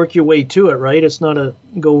 you work your way to it, right? It's not a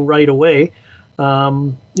go right away.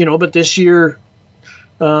 But this year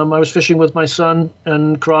I was fishing with my son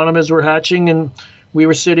and chironomids were hatching and we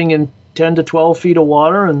were sitting in 10 to 12 feet of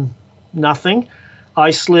water and nothing.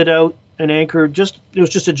 I slid out an anchor, it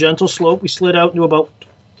was just a gentle slope. We slid out into about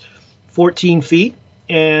 14 feet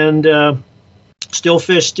and, still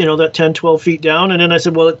fished, that 10, 12 feet down. And then I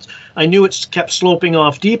said, I knew it kept sloping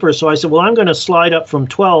off deeper. So I said, I'm going to slide up from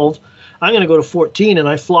 12. I'm going to go to 14. And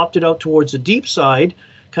I flopped it out towards the deep side,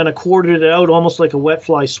 kind of quartered it out almost like a wet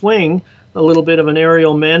fly swing, a little bit of an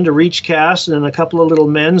aerial mend, a reach cast, and then a couple of little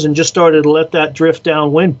mends, and just started to let that drift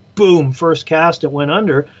downwind. Boom, first cast, it went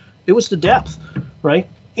under. It was the depth, right?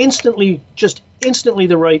 Instantly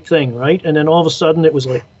the right thing, right? And then all of a sudden it was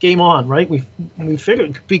like game on, right? We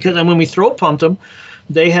figured, because when we throat pumped them,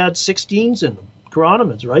 they had 16s in them,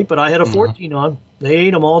 chironomids, right? But I had a 14 on. They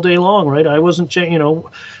ate them all day long, right? I wasn't,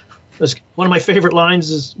 one of my favorite lines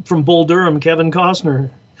is from Bull Durham, Kevin Costner,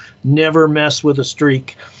 never mess with a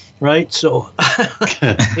streak, right? So,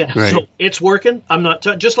 right. So it's working. I'm not,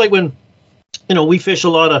 just like when, we fish a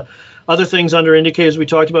lot of other things under indicators. We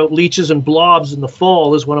talked about leeches and blobs in the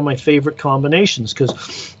fall is one of my favorite combinations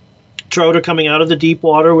because trout are coming out of the deep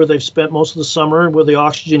water where they've spent most of the summer where the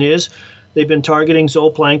oxygen is. They've been targeting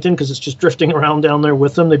zooplankton because it's just drifting around down there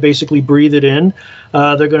with them. They basically breathe it in.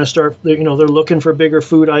 They're going to start, they're looking for bigger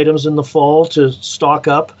food items in the fall to stock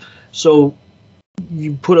up. So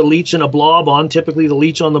you put a leech and a blob on, typically the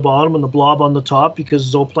leech on the bottom and the blob on the top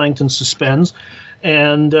because zooplankton suspends.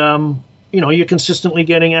 And, you're consistently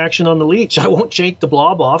getting action on the leech. I won't shake the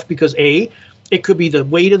blob off because it could be the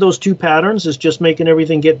weight of those two patterns is just making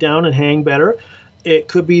everything get down and hang better. It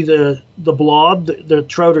could be the blob. The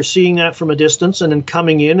trout are seeing that from a distance and then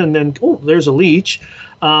coming in and then, there's a leech.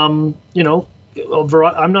 I'm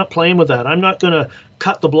not playing with that. I'm not going to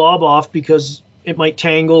cut the blob off because it might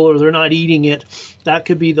tangle or they're not eating it. That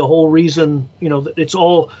could be the whole reason, it's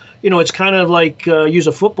all, it's kind of like, use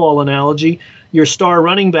a football analogy. Your star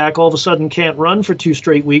running back all of a sudden can't run for 2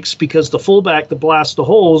 straight weeks because the fullback that blasts the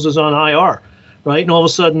holes is on IR, right? And all of a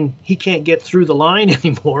sudden he can't get through the line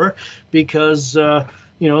anymore because,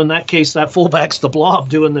 in that case, that fullback's the blob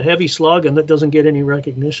doing the heavy slug and that doesn't get any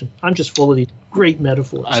recognition. I'm just full of these great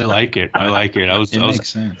metaphors. I like it. It makes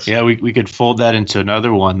sense. Yeah, we could fold that into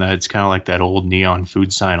another one that's kind of like that old neon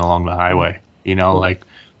food sign along the highway, like,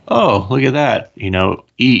 oh, look at that,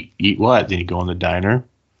 eat what? Then you go in the diner.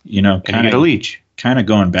 Kind of a leech. Kind of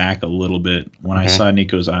going back a little bit when I saw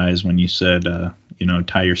Nico's eyes when you said,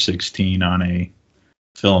 tie your 16 on a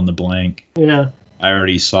fill in the blank. Yeah. I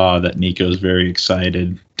already saw that Nico's very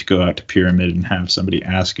excited to go out to Pyramid and have somebody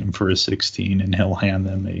ask him for a 16, and he'll hand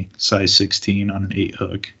them a size 16 on an 8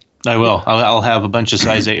 hook. I will. I'll have a bunch of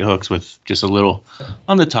size 8 hooks with just a little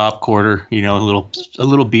on the top quarter, a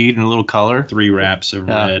little bead and a little color. 3 wraps of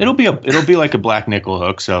red. It'll be like a black nickel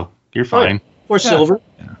hook, so you're fine. Or silver.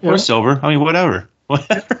 Yeah. Or silver. I mean, whatever.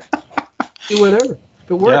 Do whatever.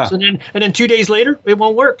 It works, and then 2 days later, it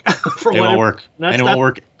won't work. It won't work, and it won't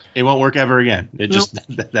work. It won't work ever again. It just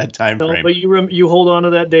that time frame. But you hold on to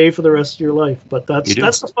that day for the rest of your life. But that's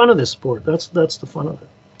the fun of this sport. That's the fun of it.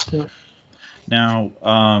 Yeah. Now,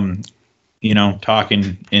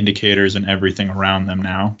 talking indicators and everything around them.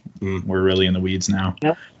 Now we're really in the weeds now.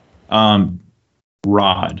 Yeah.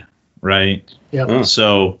 Rod, right? Yeah.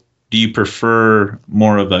 So, do you prefer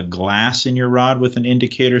more of a glass in your rod with an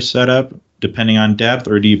indicator setup, depending on depth,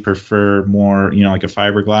 or do you prefer more, like a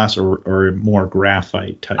fiberglass or more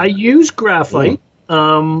graphite type? I use graphite,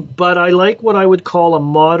 but I like what I would call a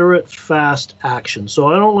moderate fast action. So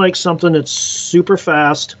I don't like something that's super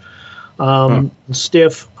fast,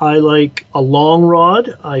 stiff. I like a long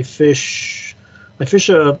rod. I fish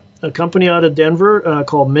a company out of Denver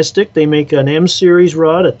called Mystic. They make an M series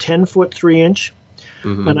rod, a 10-foot 3-inch.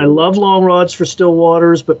 Mm-hmm. And I love long rods for still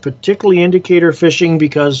waters, but particularly indicator fishing,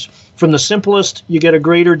 because from the simplest, you get a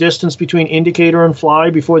greater distance between indicator and fly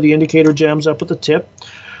before the indicator jams up at the tip.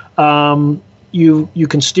 You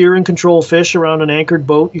can steer and control fish around an anchored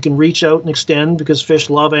boat. You can reach out and extend because fish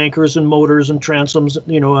love anchors and motors and transoms.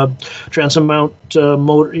 Transom mount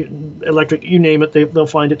motor, electric, you name it, they'll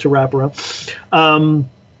find it to wrap around.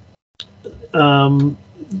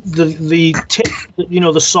 The tip,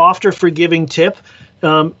 the softer, forgiving tip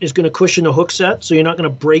is going to cushion the hook set, so you're not going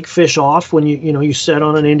to break fish off when you set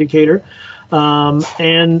on an indicator.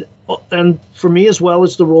 And for me as well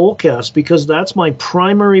as the roll cast, because that's my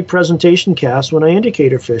primary presentation cast when I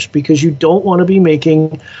indicator fish, because you don't want to be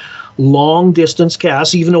making long distance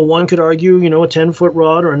casts, even though one could argue, a 10-foot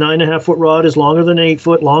rod or a 9.5-foot rod is longer than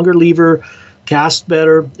 8-foot, longer lever, cast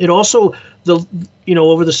better. It also,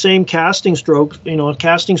 over the same casting stroke, a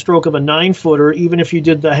casting stroke of a 9-footer, even if you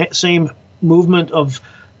did the same movement of,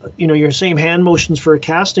 your same hand motions for a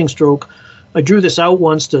casting stroke. I drew this out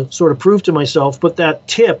once to sort of prove to myself, but that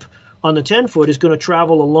tip on the 10-foot is going to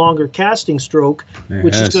travel a longer casting stroke,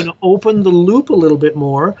 which is going to open the loop a little bit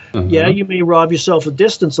more. Uh-huh. Yeah, you may rob yourself of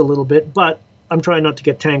distance a little bit, but I'm trying not to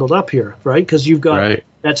get tangled up here, right? Because you've got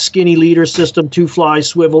that skinny leader system, 2-fly,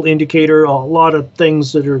 swivel, indicator, a lot of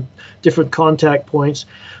things that are different contact points.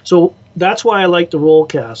 So that's why I like the roll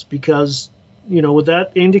cast, because with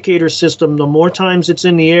that indicator system, the more times it's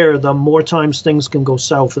in the air, the more times things can go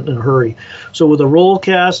south in a hurry. So with a roll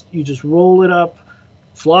cast, you just roll it up,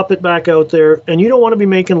 flop it back out there, and you don't want to be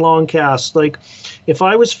making long casts. Like if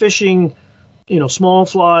I was fishing, small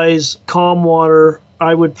flies, calm water,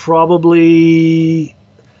 I would probably,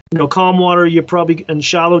 calm water, and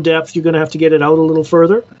shallow depth, you're going to have to get it out a little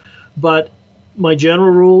further. But my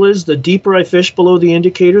general rule is the deeper I fish below the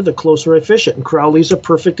indicator, the closer I fish it. And Crowley's a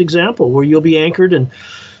perfect example where you'll be anchored in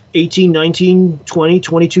 18, 19, 20,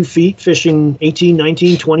 22 feet, fishing 18,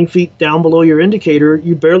 19, 20 feet down below your indicator.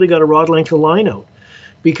 You barely got a rod length of line out.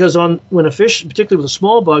 Because when a fish, particularly with a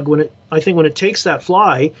small bug, when it takes that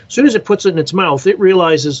fly, as soon as it puts it in its mouth, it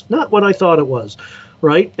realizes not what I thought it was,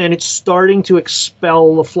 right? And it's starting to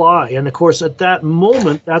expel the fly. And of course, at that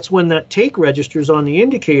moment, that's when that take registers on the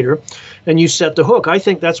indicator and you set the hook. I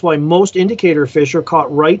think that's why most indicator fish are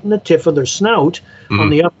caught right in the tip of their snout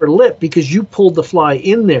on the upper lip, because you pulled the fly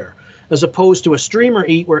in there, as opposed to a streamer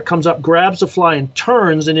eat where it comes up, grabs the fly and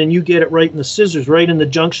turns, and then you get it right in the scissors, right in the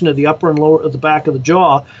junction of the upper and lower of the back of the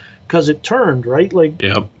jaw, because it turned, right? Like,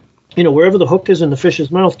 yep. Wherever the hook is in the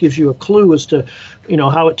fish's mouth gives you a clue as to,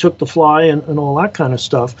 how it took the fly and all that kind of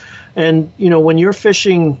stuff. And, when you're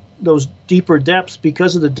fishing those deeper depths,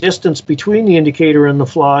 because of the distance between the indicator and the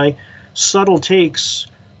fly, subtle takes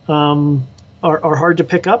are hard to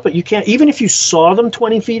pick up. But you can't, even if you saw them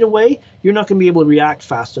 20 feet away, you're not going to be able to react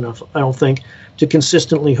fast enough, I don't think, to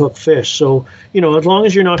consistently hook fish. So, as long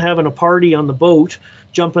as you're not having a party on the boat,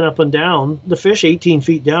 jumping up and down, the fish 18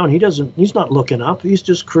 feet down, he's not looking up. He's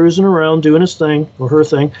just cruising around doing his thing or her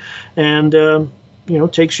thing, and,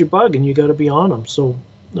 takes your bug, and you got to be on him. So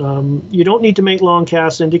you don't need to make long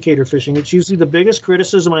casts indicator fishing. It's usually the biggest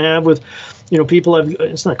criticism I have with, people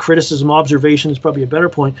it's not criticism, observation is probably a better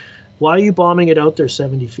point. Why are you bombing it out there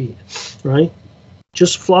 70 feet, right?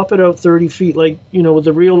 Just flop it out 30 feet. Like, with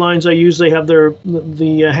the reel lines I use, they have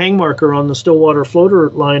the hang marker on the Stillwater floater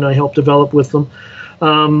line I helped develop with them.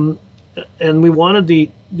 And we wanted the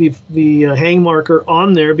hang marker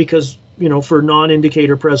on there because, for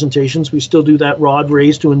non-indicator presentations, we still do that rod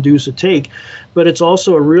raise to induce a take. But it's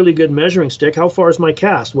also a really good measuring stick. How far is my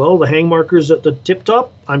cast? Well, the hang marker's at the tip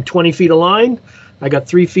top. I'm 20 feet of line. I got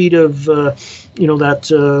 3 feet of,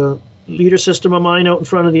 that leader system of mine out in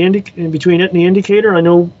front of the in between it and the indicator. I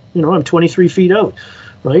know, I'm 23 feet out,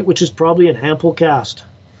 right? Which is probably an ample cast.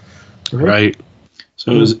 Right.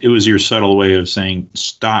 So it was your subtle way of saying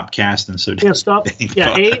stop casting. So yeah, stop.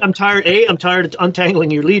 Yeah, I'm tired of untangling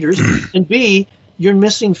your leaders, and B, you're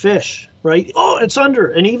missing fish, right? Oh, it's under,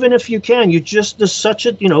 and even if you can, there's such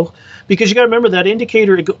a because you got to remember that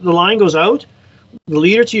indicator. The line goes out, the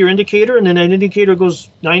leader to your indicator, and then that indicator goes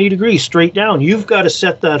 90 degrees straight down. You've got to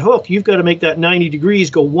set that hook. You've got to make that 90 degrees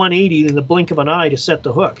go 180 in the blink of an eye to set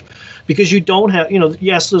the hook. Because you don't have,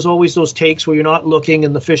 yes, there's always those takes where you're not looking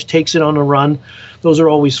and the fish takes it on a run. Those are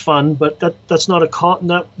always fun, but that's not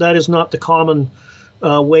that is not the common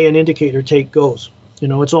way an indicator take goes.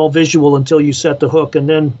 It's all visual until you set the hook, and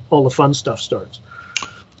then all the fun stuff starts.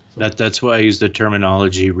 That's why I use the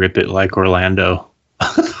terminology "rip it like Orlando."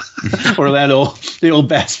 Orlando, the old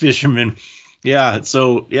bass fisherman. Yeah.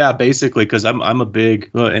 So yeah, basically, because I'm a big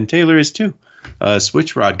and Taylor is too.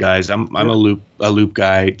 Switch rod guys. I'm a loop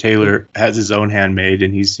guy. Taylor has his own handmade,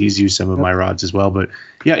 and he's used some of my rods as well. But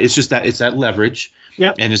yeah, it's just that leverage.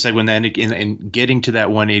 Yeah. And it's like when that and getting to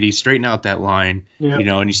that 180, straighten out that line. Yep.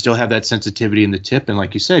 And you still have that sensitivity in the tip, and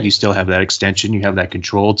like you said, you still have that extension. You have that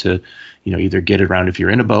control to, either get it around if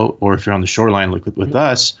you're in a boat or if you're on the shoreline. Like with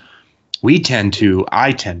us, I tend to,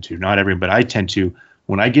 not everyone, but I tend to,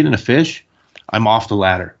 when I get in a fish, I'm off the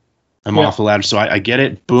ladder. Off the ladder. So I get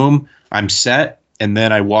it, boom, I'm set, and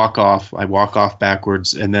then I walk off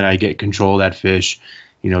backwards, and then I get control of that fish,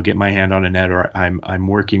 get my hand on a net, or I'm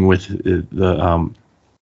working with the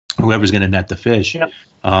whoever's going to net the fish. Yep.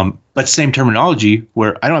 But same terminology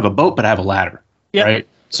where I don't have a boat, but I have a ladder. Yep. Right.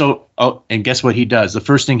 So, and guess what he does? The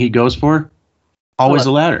first thing he goes for, always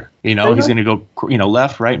the ladder. He's going to go,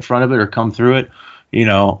 left, right in front of it, or come through it.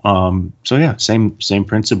 So yeah, same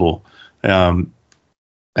principle.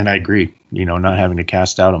 And I agree, not having to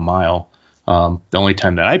cast out a mile. The only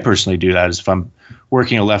time that I personally do that is if I'm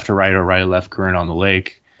working a left to right or right to left current on the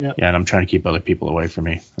lake. Yep. Yeah, and I'm trying to keep other people away from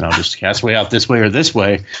me. And I'll just cast way out this way or this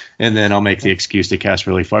way, and then I'll make the excuse to cast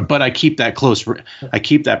really far. But I keep that I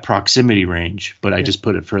keep that proximity range, but I just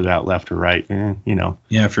put it further out left or right.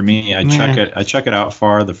 Yeah, for me, I chuck it out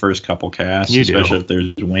far the first couple casts, especially if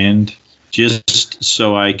there's wind, just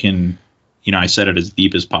so I can. I set it as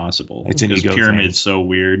deep as possible. It's an ego pyramid's so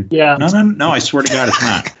weird. Yeah. No, I swear to God, it's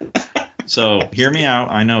not. So hear me out.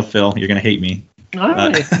 I know, Phil, you're going to hate me. All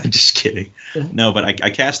right. Just kidding. No, but I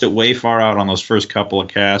cast it way far out on those first couple of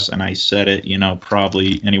casts, and I set it,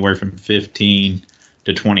 probably anywhere from 15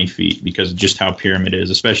 to 20 feet because of just how pyramid is,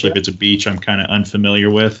 especially if it's a beach I'm kind of unfamiliar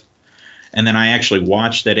with. And then I actually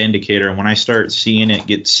watch that indicator, and when I start seeing it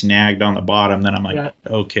get snagged on the bottom, then I'm like,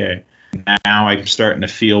 okay. Now I'm starting to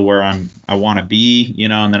feel where I want to be,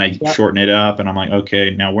 and then I shorten it up, and I'm like, okay,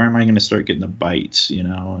 now where am I going to start getting the bites,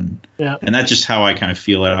 and that's just how I kind of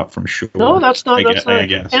feel it out from shore. No, that's not. I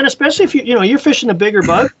guess. And especially if you're fishing a bigger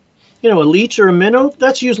bug, a leech or a minnow,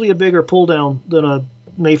 that's usually a bigger pull down than a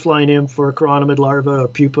mayfly nymph or a chironomid larva or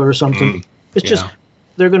pupa or something. It's just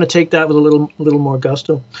they're going to take that with a little more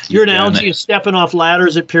gusto. Your analogy of stepping off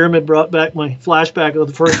ladders at Pyramid brought back my flashback of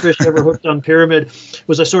the first fish I ever hooked on Pyramid.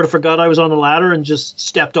 Was I sort of forgot I was on the ladder and just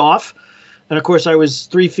stepped off, and of course I was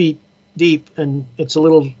 3 feet deep, and it's a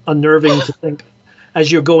little unnerving to think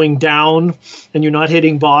as you're going down and you're not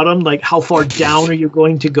hitting bottom, like how far down are you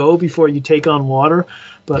going to go before you take on water?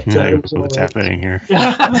 But what's happening here?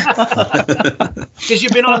 Because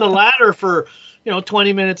you've been on the ladder for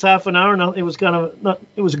 20 minutes, half an hour. Now it was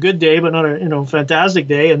it was a good day, but not a fantastic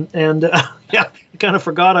day. And I kind of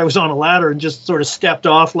forgot I was on a ladder and just sort of stepped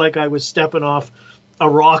off like I was stepping off a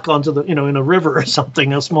rock onto the, in a river or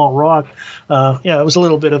something, a small rock. It was a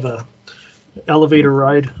little bit of a elevator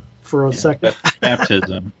ride for a second.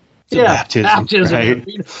 Baptism. Baptism. Right?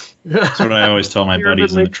 That's what I always tell my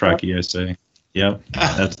buddies in the truckie. I say, yep,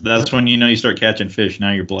 that's when you start catching fish.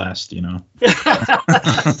 Now you're blessed. Now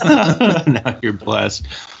you're blessed.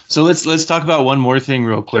 So let's talk about one more thing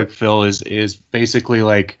real quick. Phil is basically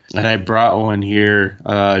like, and I brought one here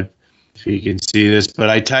if you can see this, but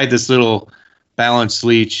I tied this little balanced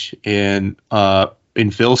leech in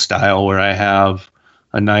Phil style where I have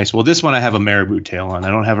a nice, this one I have a marabou tail on. I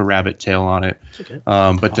don't have a rabbit tail on it. Okay.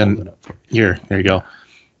 But then there you go.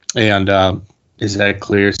 And is that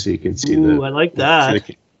clear so you can see? Ooh, I like that.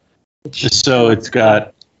 So it's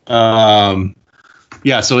got, so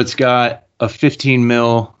it's got a 15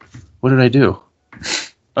 mil. What did I do?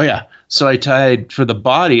 Oh yeah. So I tied for the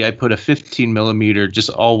body. I put a 15 millimeter, just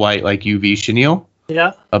all white, like UV chenille.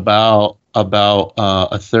 Yeah. About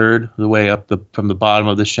a third of the way up from the bottom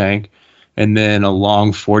of the shank, and then a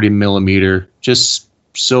long 40 millimeter, just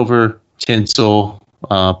silver tinsel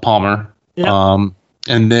Palmer. Yeah.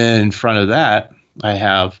 And then in front of that, I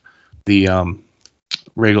have the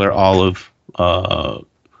regular olive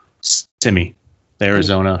Simi.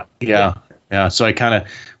 Arizona. Yeah. So I kind of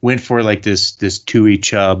went for like this Tui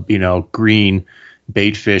chub, green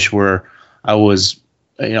bait fish, where I was,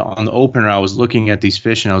 on the opener, I was looking at these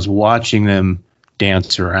fish and I was watching them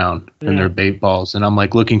dance around in their bait balls, and I'm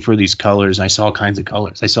like looking for these colors, and I saw all kinds of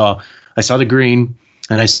colors. I saw the green,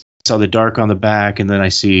 and I saw the dark on the back, and then I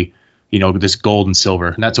see, this gold and silver,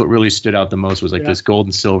 and that's what really stood out the most, was like this gold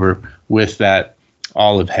and silver with that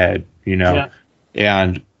olive head,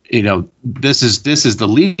 and this is the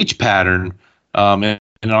leech pattern, and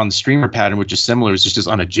on the streamer pattern, which is similar, is just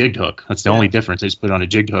on a jigged hook. That's the only difference. I just put it on a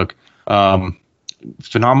jigged hook.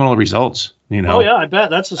 Phenomenal results. Oh yeah, I bet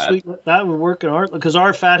that's a sweet. That would work in our, because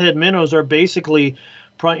our fathead minnows are basically,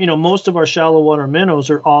 most of our shallow water minnows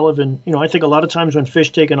are olive, and I think a lot of times when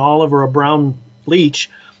fish take an olive or a brown leech,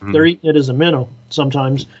 they're eating it as a minnow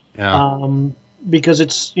sometimes. Yeah. Because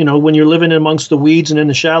it's, when you're living amongst the weeds and in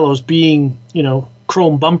the shallows, being,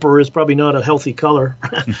 chrome bumper is probably not a healthy color.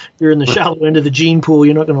 You're in the shallow end of the gene pool,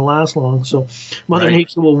 you're not going to last long. So Mother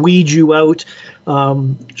Nature will weed you out.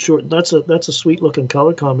 Sure, that's a sweet looking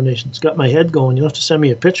color combination. It's got my head going. You'll have to send me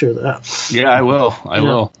a picture of that. Yeah, I will. I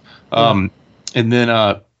will. And then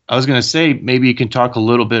I was going to say, maybe you can talk a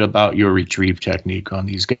little bit about your retrieve technique on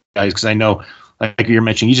these guys, because I know, like you're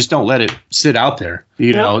mentioning, you just don't let it sit out there.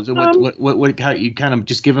 How you kind of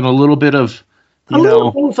just give it a little bit of,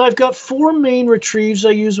 both. I've got 4 main retrieves I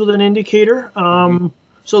use with an indicator.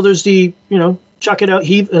 So there's the, chuck it out,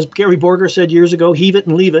 heave, as Gary Borger said years ago, heave it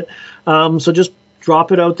and leave it. So just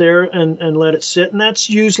drop it out there and let it sit. And that's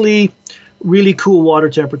usually really cool water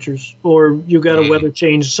temperatures, or you got a weather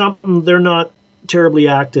change, something. They're not terribly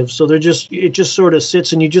active. So it just sort of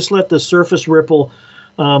sits, and you just let the surface ripple.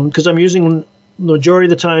 Because I'm using, majority of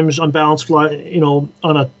the times on balance fly,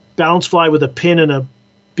 on a balance fly with a pin and a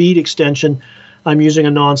bead extension, I'm using a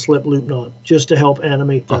non-slip loop knot just to help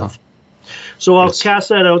animate that. So I'll cast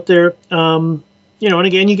that out there. And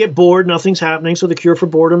again, you get bored, nothing's happening. So the cure for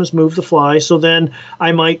boredom is move the fly. So then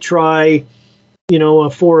I might try, a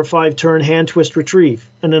 4 or 5 turn hand twist retrieve,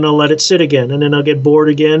 and then I'll let it sit again, and then I'll get bored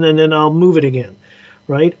again, and then I'll move it again,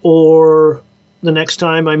 right? Or the next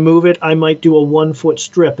time I move it, I might do a 1 foot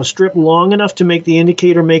strip, a strip long enough to make the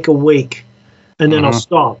indicator make a wake, and then I'll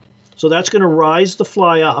stop. So that's going to rise the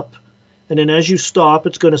fly up. And then as you stop,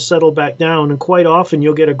 it's going to settle back down. And quite often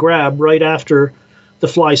you'll get a grab right after the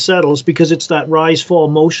fly settles, because it's that rise fall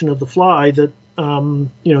motion of the fly that,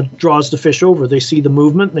 draws the fish over. They see the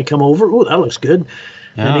movement and they come over. Oh, that looks good.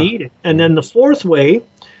 Yeah. And they eat it. And then the fourth way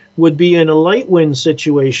would be in a light wind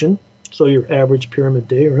situation. So your average pyramid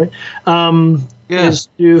day, right? Is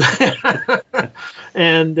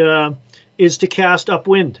to cast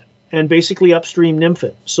upwind and basically upstream nymph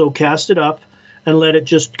it. So cast it up and let it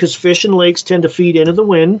just, because fish in lakes tend to feed into the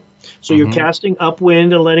wind. So you're casting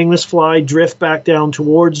upwind and letting this fly drift back down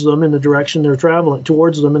towards them in the direction they're traveling,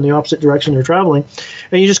 towards them in the opposite direction they're traveling.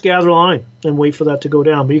 And you just gather line and wait for that to go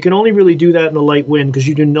down. But you can only really do that in a light wind, because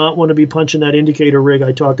you do not want to be punching that indicator rig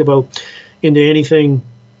I talked about into anything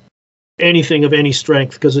of any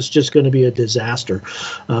strength, because it's just going to be a disaster.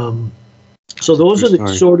 So those are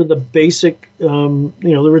the sort of the basic,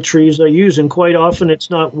 the retrieves I use. And quite often it's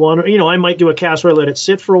not one, I might do a cast where I let it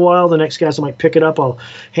sit for a while. The next cast I might pick it up. I'll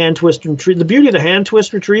hand twist and retrieve. The beauty of the hand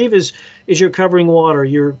twist retrieve is you're covering water.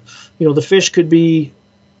 The fish could be,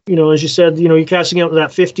 as you said, you're casting out in that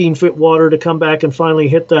 15-foot water to come back and finally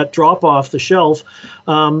hit that drop off the shelf.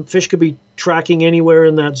 Fish could be tracking anywhere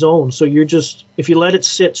in that zone. So if you let it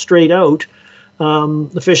sit straight out,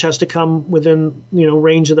 the fish has to come within,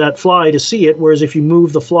 range of that fly to see it. Whereas if you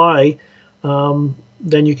move the fly,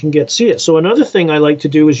 then you can see it. So another thing I like to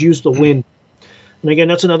do is use the wind. And again,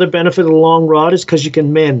 that's another benefit of the long rod, is because you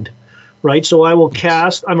can mend, right? So I will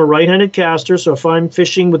cast. I'm a right-handed caster. So if I'm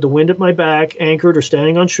fishing with the wind at my back, anchored or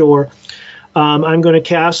standing on shore, I'm going to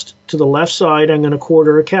cast to the left side. I'm going to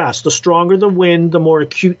quarter a cast. The stronger the wind, the more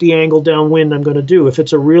acute the angle downwind I'm going to do. If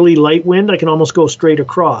it's a really light wind, I can almost go straight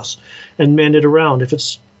across and mend it around. If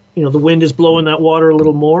it's, the wind is blowing that water a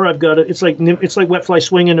little more, I've got it. It's like wet fly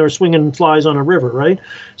swinging or swinging flies on a river, right?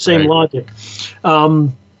 Same logic.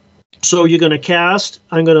 So you're going to cast.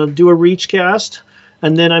 I'm going to do a reach cast,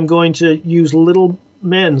 and then I'm going to use little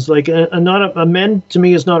mends. Like a mend to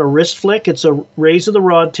me is not a wrist flick. It's a raise of the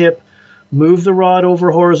rod tip, move the rod over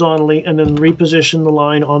horizontally, and then reposition the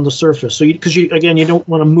line on the surface. So, because you don't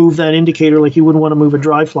want to move that indicator like you wouldn't want to move a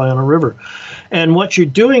dry fly on a river. And what you're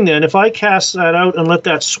doing then, if I cast that out and let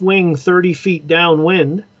that swing 30 feet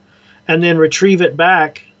downwind, and then retrieve it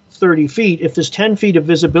back 30 feet. If there's 10 feet of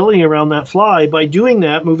visibility around that fly, by doing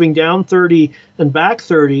that, moving down 30 and back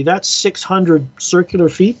 30, that's 600 circular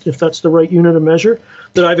feet, if that's the right unit of measure,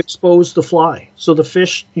 that I've exposed the fly. So the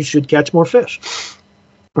fish, you should catch more fish,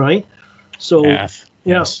 right? So Math.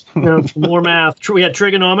 Yes. More math. We had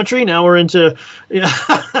trigonometry. Now we're into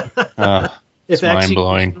it's mind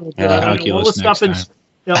blowing. Calculus all the stuff in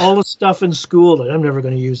all the stuff in school that I'm never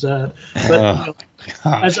going to use that. But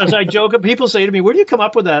as I joke, people say to me, "Where do you come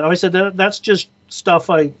up with that?" I said, "That's just stuff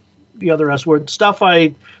the other S word, stuff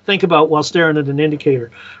I think about while staring at an indicator,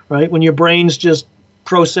 right? When your brain's just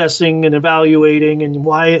processing and evaluating, and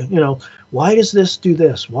why does this do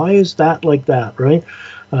this? Why is that like that, right?"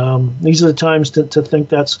 These are the times to think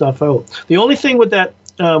that stuff out. The only thing with that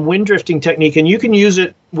wind drifting technique, and you can use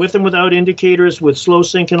it with and without indicators, with slow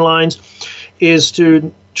sinking lines, is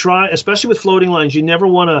to try, especially with floating lines, you never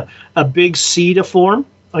want a big C to form.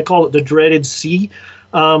 I call it the dreaded C.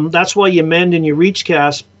 That's why you mend and you reach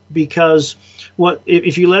cast, because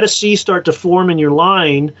if you let a C start to form in your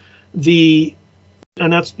line,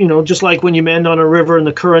 and that's, just like when you mend on a river and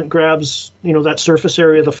the current grabs, that surface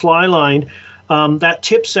area of the fly line, that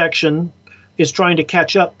tip section is trying to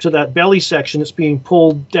catch up to that belly section that's being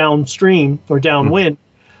pulled downstream or downwind.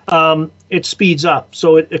 It speeds up,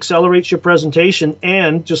 so it accelerates your presentation,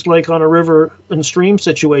 and just like on a river and stream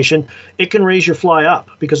situation, it can raise your fly up,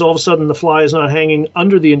 because all of a sudden the fly is not hanging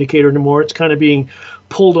under the indicator anymore. It's kind of being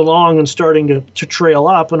pulled along and starting to trail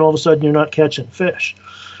up, and all of a sudden you're not catching fish,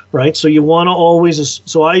 right? So you want to always,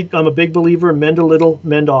 I'm a big believer in mend a little,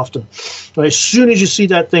 mend often. Right? As soon as you see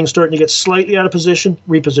that thing starting to get slightly out of position,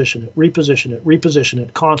 reposition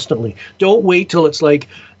it constantly. Don't wait till it's like,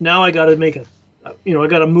 now I got to I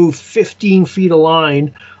got to move 15 feet of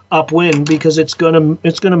line upwind, because it's gonna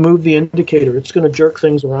move the indicator. It's gonna jerk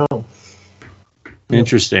things around.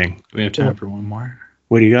 Interesting. We have time for one more.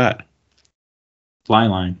 What do you got? Fly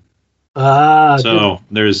line. So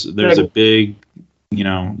there's a big,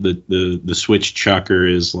 the switch chucker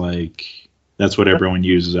is like, that's what everyone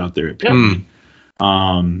uses out there at Pitt.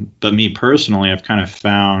 But me personally, I've kind of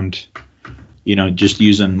found, just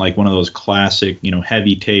using like one of those classic,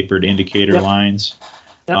 heavy tapered indicator lines.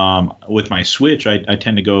 With my switch, I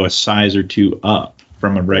tend to go a size or two up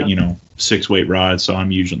from a 6-weight rod. So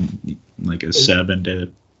I'm using like a 7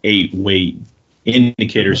 to 8 weight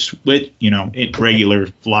indicator switch, regular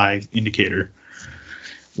fly indicator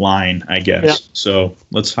line, I guess. Yeah. So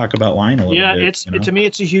let's talk about line a little bit. To me,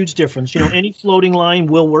 it's a huge difference. Any floating line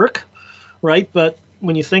will work, right? But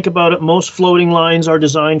when you think about it, most floating lines are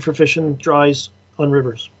designed for fishing dries on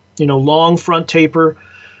rivers. Long front taper.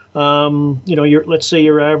 Let's say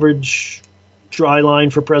your average dry line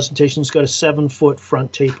for presentation's got a 7-foot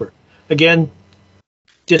front taper. Again,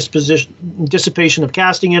 dissipation of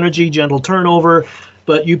casting energy, gentle turnover.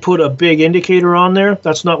 But you put a big indicator on there,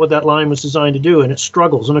 that's not what that line was designed to do, and it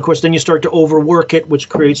struggles. And of course, then you start to overwork it, which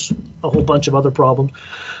creates a whole bunch of other problems,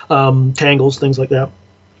 tangles, things like that.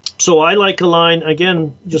 So I like a line,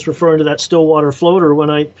 again, just referring to that Stillwater floater. When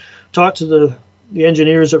I talked to the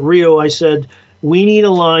engineers at Rio, I said, we need a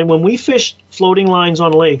line. When we fish floating lines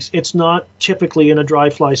on lakes, it's not typically in a dry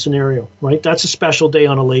fly scenario, right? That's a special day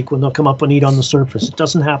on a lake when they'll come up and eat on the surface. It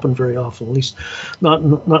doesn't happen very often, at least not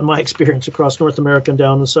in my experience across North America and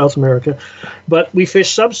down in South America. But we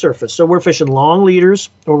fish subsurface. So we're fishing long leaders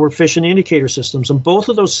or we're fishing indicator systems. And both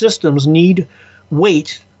of those systems need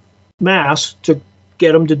weight, mass, to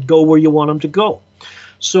get them to go where you want them to go.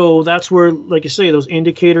 So that's where, like you say, those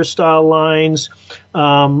indicator style lines,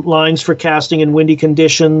 lines for casting in windy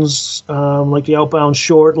conditions, like the outbound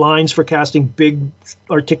short, lines for casting big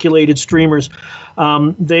articulated streamers.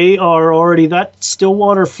 They are already, that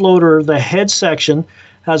Stillwater floater, the head section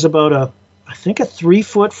has about a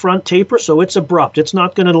 3-foot front taper. So it's abrupt. It's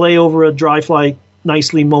not going to lay over a dry fly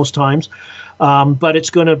nicely most times, but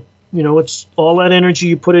it's going to, it's all that energy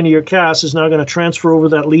you put into your cast is now going to transfer over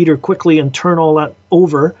that leader quickly and turn all that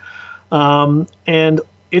over. And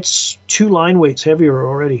it's 2 line weights heavier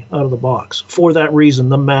already out of the box for that reason,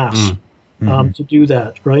 the mass, to do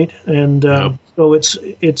that. Right. And, so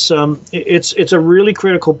it's a really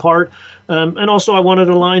critical part. And also I wanted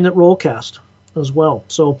a line that roll cast as well.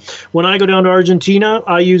 So when I go down to Argentina,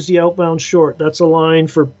 I use the outbound short. That's a line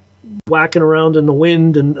for whacking around in the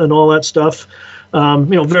wind and all that stuff.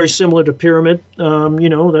 Very similar to Pyramid,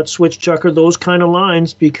 that switch chucker, those kind of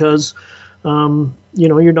lines, because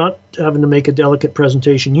you're not having to make a delicate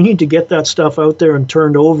presentation. You need to get that stuff out there and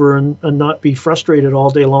turned over and not be frustrated all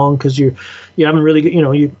day long because you haven't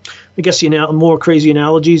really, I guess more crazy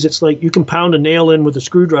analogies. It's like you can pound a nail in with a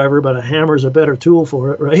screwdriver, but a hammer is a better tool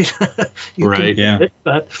for it, right? Right. Yeah.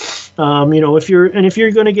 But if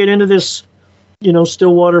you're going to get into this,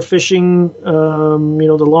 stillwater fishing,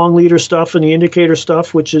 the long leader stuff and the indicator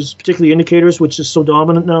stuff, which is particularly indicators, which is so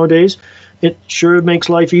dominant nowadays, it sure makes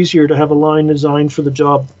life easier to have a line designed for the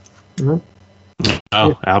job. Mm-hmm.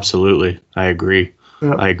 Oh, absolutely. I agree.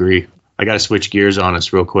 Yeah. I agree. I got to switch gears on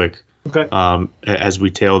us real quick. Okay. As we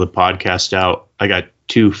tail the podcast out, I got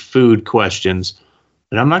 2 food questions.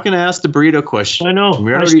 And I'm not going to ask the burrito question. I know.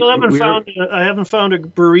 I haven't found a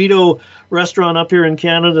burrito restaurant up here in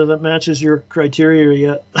Canada that matches your criteria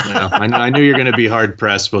yet. Yeah, I knew you're going to be hard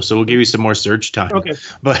pressed, so we'll give you some more search time. Okay.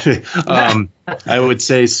 But I would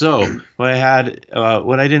say so. What I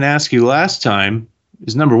didn't ask you last time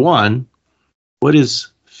is, number 1, what is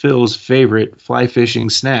Phil's favorite fly fishing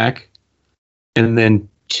snack? And then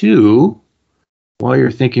 2, while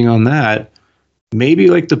you're thinking on that, maybe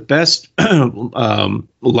like the best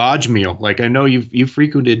lodge meal. Like I know you've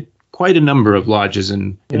frequented quite a number of lodges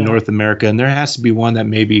in North America, and there has to be one that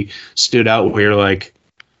maybe stood out where you're like,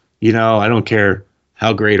 I don't care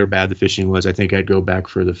how great or bad the fishing was. I think I'd go back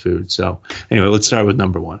for the food. So anyway, let's start with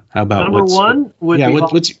number 1. How about number 1 would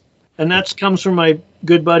be and that comes from my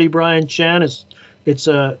good buddy Brian Chan. It's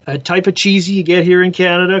a type of cheesy you get here in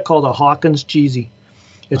Canada called a Hawkins cheesy.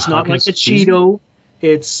 It's not like a Cheeto.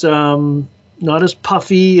 It's not as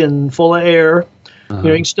puffy and full of air. You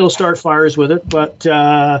can still start fires with it, but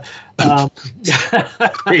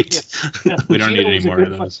great. We don't need any more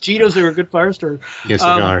of those. Cheetos are a good fire starter. Yes, they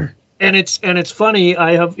are. And it's funny.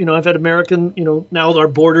 I've had American. Now our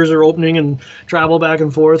borders are opening and travel back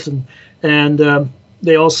and forth, and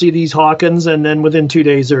they all see these Hawkins, and then within 2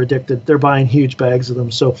 days they're addicted. They're buying huge bags of them.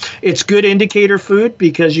 So it's good indicator food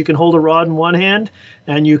because you can hold a rod in one hand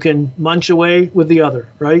and you can munch away with the other,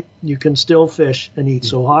 right? You can still fish and eat.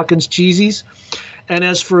 So Hawkins cheesies. And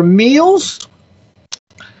as for meals,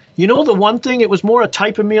 the one thing, it was more a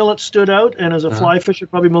type of meal that stood out, and as a fly fisher,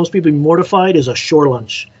 probably most people be mortified, is a shore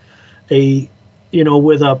lunch. With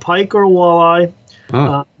a pike or a walleye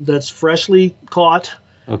that's freshly caught,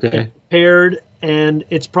 prepared, and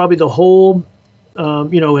it's probably the whole,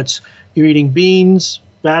 you're eating beans,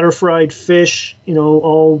 batter fried fish,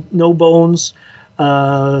 all no bones,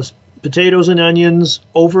 potatoes and onions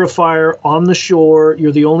over a fire on the shore.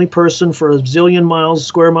 You're the only person for a zillion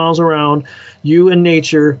square miles around, you and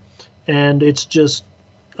nature, and it's just,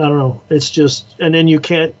 I don't know, it's just, and then you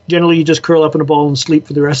just curl up in a ball and sleep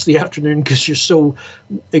for the rest of the afternoon because you're so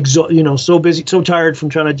so busy, so tired from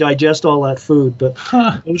trying to digest all that food. But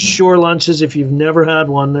those shore lunches, if you've never had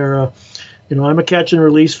one, they're, I'm a catch and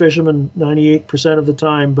release fisherman 98% of the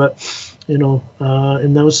time, but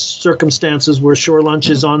in those circumstances where shore lunch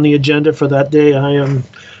is on the agenda for that day,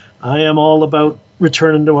 I am all about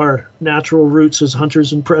returning to our natural roots as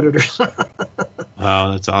hunters and predators.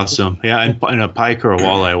 Wow, that's awesome. Yeah, and a pike or a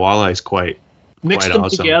walleye. Walleye is quite mixed quite them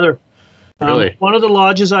awesome. together. Really? One of the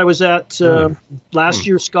lodges I was at last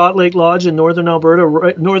year, Scott Lake Lodge in northern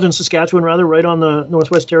Alberta, northern Saskatchewan rather, right on the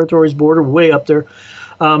Northwest Territories border, way up there.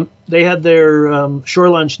 They had their shore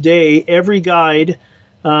lunch day. Every guide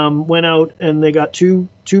went out and they got two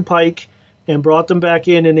pike and brought them back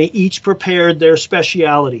in, and they each prepared their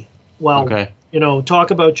speciality. Wow. Okay.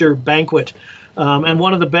 Talk about your banquet. And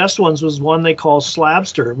one of the best ones was one they call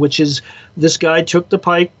slabster, which is this guy took the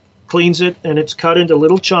pike, cleans it, and it's cut into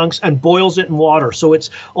little chunks and boils it in water. So it's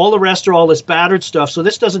all the rest are all this battered stuff. So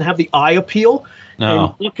this doesn't have the eye appeal. No.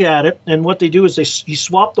 And look at it, and what they do is he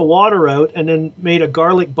swapped the water out and then made a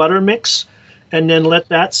garlic butter mix and then let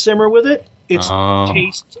that simmer with it. It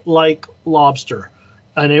tastes like lobster,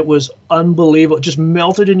 and it was unbelievable. It just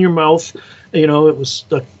melted in your mouth. It was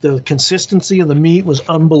the consistency of the meat was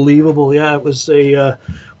unbelievable. Yeah, it was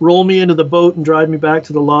roll me into the boat and drive me back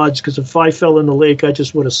to the lodge, because if I fell in the lake, I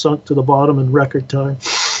just would have sunk to the bottom in record time.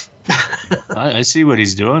 I see what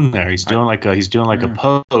he's doing there. He's doing like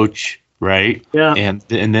a poach, right? Yeah. And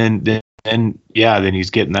then he's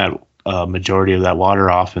getting that majority of that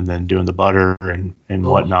water off, and then doing the butter and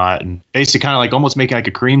whatnot, and basically kind of like almost making like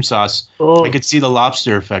a cream sauce. I could see the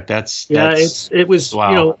lobster effect. It was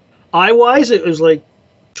wow. Eye-wise, it was like,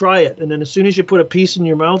 try it. And then as soon as you put a piece in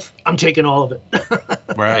your mouth, I'm taking all of it.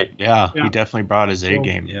 Right. Yeah. He definitely brought his A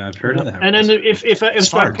game. Yeah, I've heard of that. And then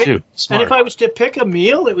Smart. And if I was to pick a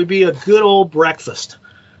meal, it would be a good old breakfast.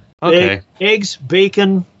 Okay. Eggs,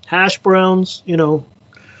 bacon, hash browns,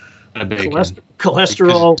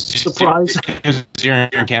 cholesterol, surprise. Because you're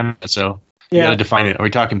in Canada, so You got to define it. Are we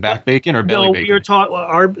talking back bacon or belly bacon? No, you're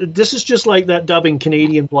talking. This is just like that dubbing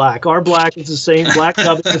Canadian black. Our black is the same. Black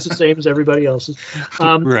dubbing is the same as everybody else's.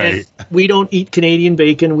 Right. We don't eat Canadian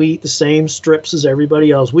bacon. We eat the same strips as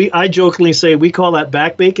everybody else. I jokingly say we call that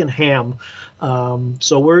back bacon ham.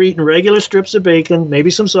 So we're eating regular strips of bacon,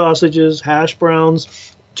 maybe some sausages, hash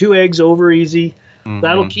browns, 2 eggs over easy. Mm-hmm.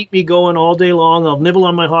 That'll keep me going all day long. I'll nibble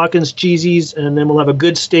on my Hawkins cheesies, and then we'll have a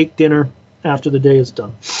good steak dinner after the day is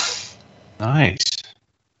done. Nice.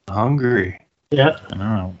 Hungry. Yeah. I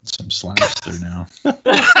know. Some Slapster now.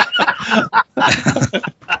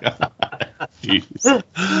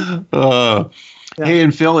 Hey,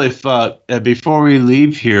 and Phil, if before we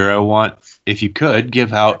leave here, I want, if you could,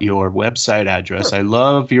 give out your website address. Sure. I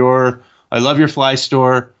love your fly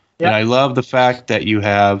store, and I love the fact that you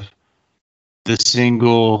have the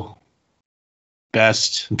single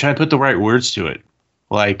best. I'm trying to put the right words to it,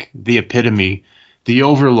 like the epitome, the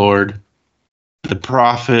overlord. The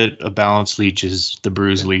prophet of balanced leeches, the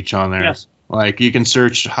Bruise Leech on there. Yes. Like you can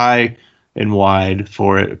search high and wide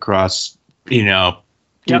for it across, through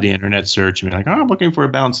the internet search and be like, I'm looking for a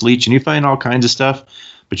balanced leech, and you find all kinds of stuff,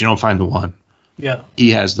 but you don't find the one. Yeah. He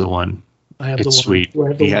has the one. I have it's the sweet.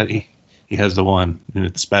 One. He has the one, and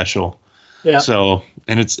it's special. Yeah. So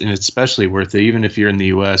and it's especially worth it, even if you're in the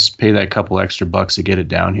US, pay that couple extra bucks to get it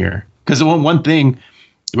down here. Because the one thing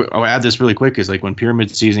I'll add this really quick is like when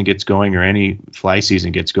pyramid season gets going or any fly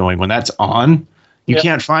season gets going, when that's on, you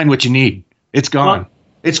can't find what you need. It's gone.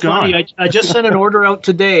 It's gone. Funny, I just sent an order out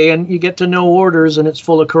today, and you get to know orders, and it's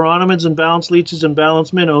full of chironomids and balanced leeches and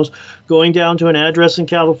balanced minnows going down to an address in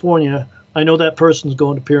California. I know that person's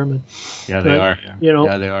going to Pyramid. Yeah, they are.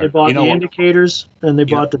 Yeah, they are. They bought the indicators, and they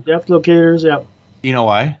bought the depth locators. Yeah. You know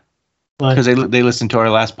why? Because they listened to our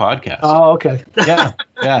last podcast. Oh, okay.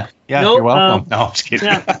 Yeah. No, you're welcome. No, I'm just kidding.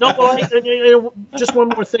 Yeah. No, well, just one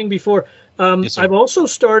more thing before. Yes, I've also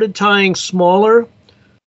started tying smaller,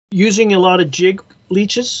 using a lot of jig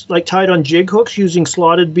leeches, like tied on jig hooks using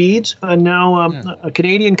slotted beads. And now a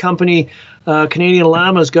Canadian company, Canadian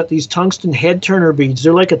Llama's got these tungsten head turner beads.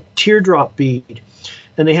 They're like a teardrop bead,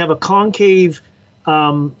 and they have a concave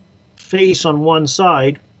face on one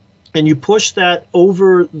side. And you push that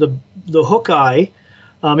over the hook eye.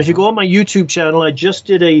 If you go on my YouTube channel, I just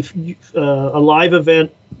did a live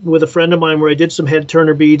event with a friend of mine where I did some head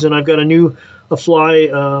turner beads, and I've got a fly,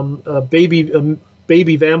 a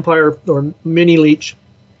baby vampire or mini leech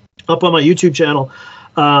up on my YouTube channel.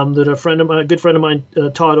 That a good friend of mine,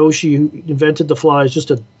 Todd Oshie, who invented the fly, is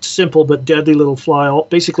just a simple but deadly little fly,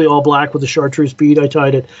 basically all black with a chartreuse bead. I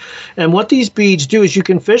tied it, and what these beads do is you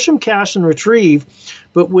can fish them, cast, and retrieve,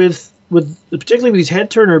 but with particularly with these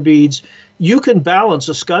head turner beads, you can balance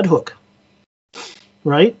a scud hook,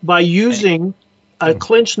 right, by using a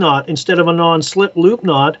clinch knot instead of a non-slip loop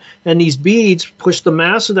knot, and these beads push the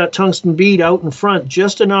mass of that tungsten bead out in front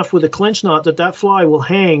just enough with a clinch knot that fly will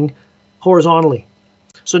hang horizontally.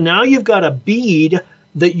 So now you've got a bead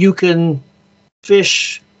that you can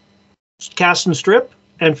fish, cast and strip,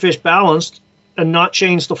 and fish balanced, and not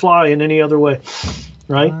change the fly in any other way,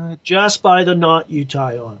 right? Just by the knot you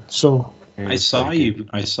tie on. So I saw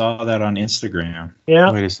that on Instagram.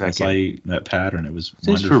 Yeah. Wait a second. I saw that pattern. It was Is this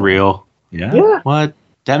wonderful. for real? Yeah. What?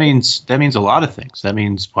 That means a lot of things. That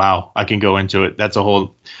means, wow, I can go into it.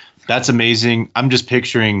 That's amazing. I'm just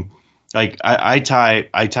picturing, like, I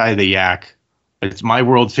tie the yak. It's my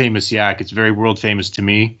world famous yak. It's very world famous to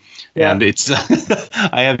me. Yeah. And it's,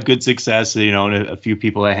 I have good success, and a few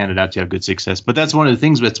people I handed out to have good success, but that's one of the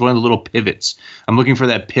things, that's one of the little pivots. I'm looking for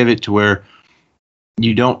that pivot to where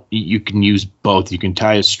you can use both. You can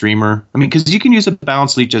tie a streamer. I mean, because you can use a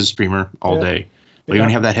balanced leech as a streamer all day. But you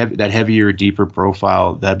want to have that heavier, deeper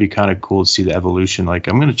profile. That'd be kind of cool to see the evolution. Like,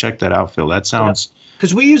 I'm going to check that out, Phil. That sounds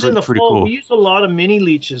because we use in the fall. Cool. We use a lot of mini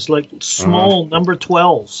leeches, like small number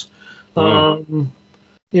 12s.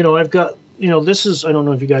 I've got. This is. I don't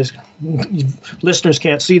know if you guys, listeners,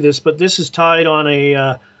 can't see this, but this is tied on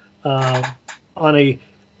a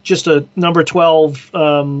just a number 12.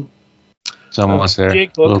 It's almost there.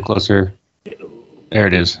 A little closer. There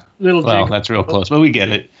it is. Well, that's real close, but we get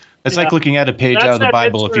it. It's like looking at a page out of the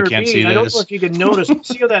Bible if you can't see this. I don't know if you can notice.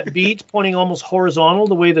 See how that bead's pointing almost horizontal,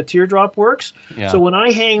 the way the teardrop works? Yeah. So when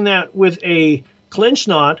I hang that with a clinch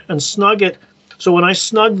knot and snug it, so when I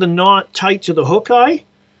snug the knot tight to the hook eye,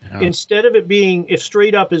 instead of it being, if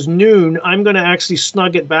straight up is noon, I'm going to actually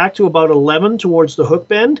snug it back to about 11 towards the hook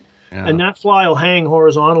bend, and that fly will hang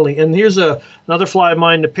horizontally. And here's another fly of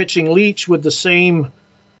mine, the pitching leech, with the same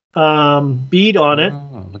bead on it.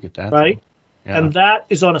 Oh, look at that. Right? Yeah. And that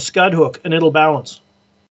is on a scud hook, and it'll balance.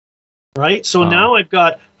 right? So now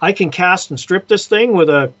I can cast and strip this thing with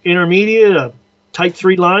a intermediate, a type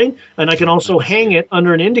 3 line, and I can also hang it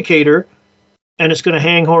under an indicator, and it's going to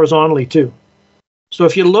hang horizontally too. So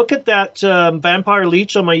if you look at that vampire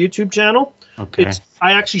leech on my YouTube channel,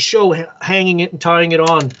 I actually show hanging it and tying it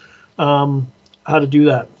on, how to do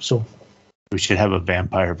that. So we should have a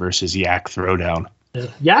vampire versus yak throwdown. Yeah.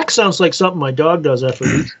 Yak sounds like something my dog does after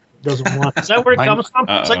he doesn't want. Is that where it comes from?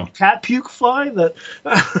 It's like a cat puke fly. That.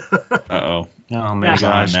 Oh my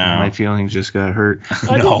gosh! Now. My feelings just got hurt.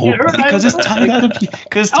 No, because it's tied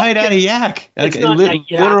out of yak, like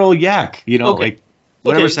literal yak. You know, like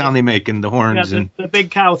whatever sound they make in the horns and the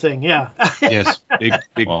big cow thing. Yeah. Yes, big.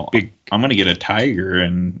 I'm gonna get a tiger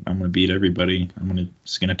and I'm gonna beat everybody. I'm gonna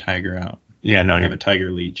skin a tiger out. Yeah, no, I have a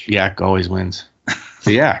tiger leech. Yak always wins.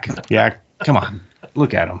 The yak. Come on,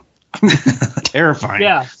 look at him. Terrifying.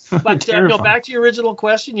 Yeah, but no, back to your original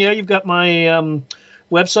question. Yeah, you've got my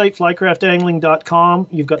website, flycraftangling.com.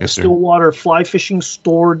 You've got the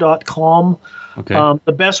stillwaterflyfishingstore.com. Okay.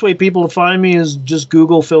 The best way people to find me is just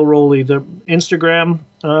Google Phil Rowley. The Instagram,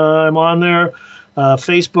 I'm on there,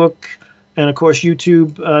 Facebook, and of course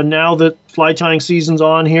YouTube. Now that fly tying season's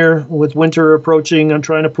on here, with winter approaching, I'm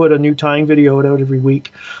trying to put a new tying video out every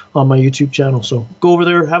week on my YouTube channel. So go over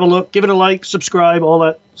there, have a look, give it a like, subscribe, all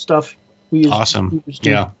that stuff. Awesome.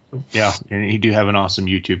 Yeah. And you do have an awesome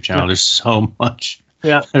YouTube channel. There's so much.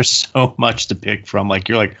 Yeah. There's so much to pick from. Like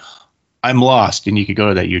you're like, I'm lost, and you could go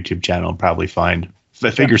to that YouTube channel and probably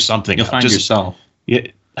figure something. You'll find yourself. Yeah.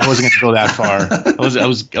 I wasn't going to go that far. I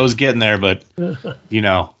was getting there, but you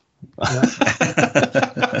know.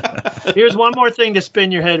 Here's one more thing to spin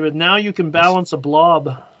your head with. Now you can balance a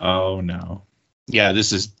blob. Oh no. Yeah,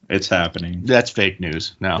 it's happening. That's fake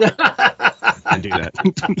news. No. I do that.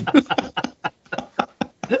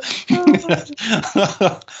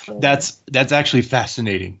 That's actually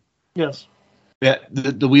fascinating. Yes. Yeah,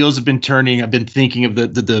 the wheels have been turning. I've been thinking of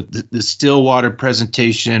the Stillwater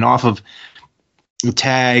presentation off of the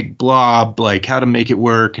tag blob, like how to make it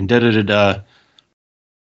work and da.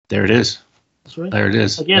 There it is. That's right. There it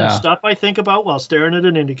is. Again, stuff I think about while staring at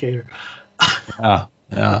an indicator. Yeah.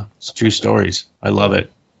 It's true stories. I love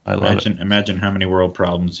it. Imagine how many world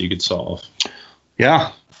problems you could solve.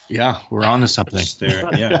 Yeah. We're on to something.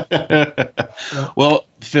 Yeah. Well,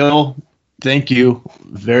 Phil, thank you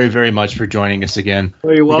very, very much for joining us again.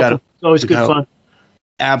 Oh, you're welcome. It's always good fun.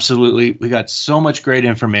 Absolutely. We got so much great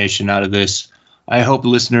information out of this. I hope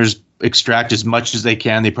listeners extract as much as they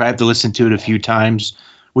can. They probably have to listen to it a few times,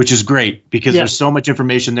 which is great because there's so much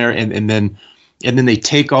information there. And then they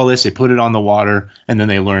take all this, they put it on the water, and then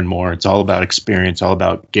they learn more. It's all about experience, all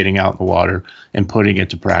about getting out in the water and putting it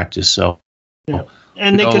to practice. So,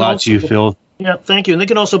 and they can a lot to you, Phil. Yeah, thank you. And they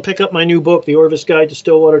can also pick up my new book, The Orvis Guide to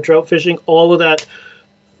Stillwater Trout Fishing. All of that,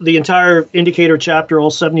 the entire indicator chapter,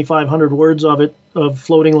 all 7,500 words of it, of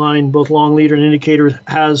floating line, both long leader and indicator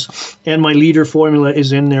and my leader formula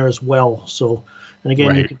is in there as well. So, and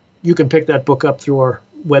again, you can pick that book up through our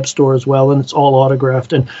web store as well, and it's all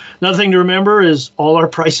autographed. And another thing to remember is all our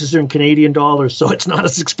prices are in Canadian dollars, so it's not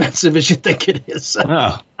as expensive as you think it is.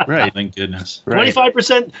 Oh, right. Thank goodness.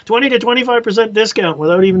 25%, 20 to 25% discount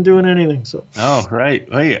without even doing anything. So. Oh, right.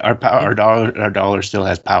 Hey, our dollar still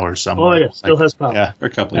has power somewhere. Oh yeah, still has power. Yeah, for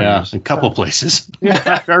a couple. A couple places.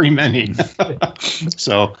 Yeah, very many.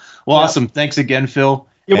 So, awesome. Thanks again, Phil.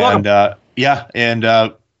 You're welcome.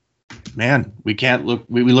 Man, we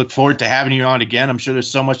look forward to having you on again. I'm sure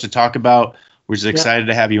there's so much to talk about. We're just excited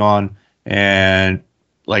to have you on. And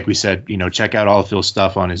like we said, check out all of Phil's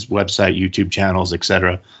stuff on his website, YouTube channels,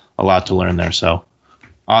 etc. A lot to learn there. So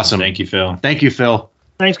awesome. Thank you, Phil. Thank you, Phil.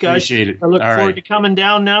 Thanks, guys. Appreciate it. I look forward to coming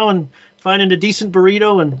down now and finding a decent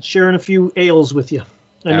burrito and sharing a few ales with you.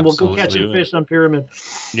 And we'll go catch some fish on Pyramid.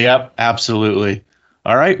 Yep, absolutely.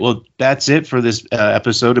 All right. Well, that's it for this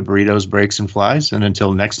episode of Burritos, Breaks, and Flies. And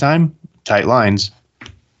until next time, tight lines.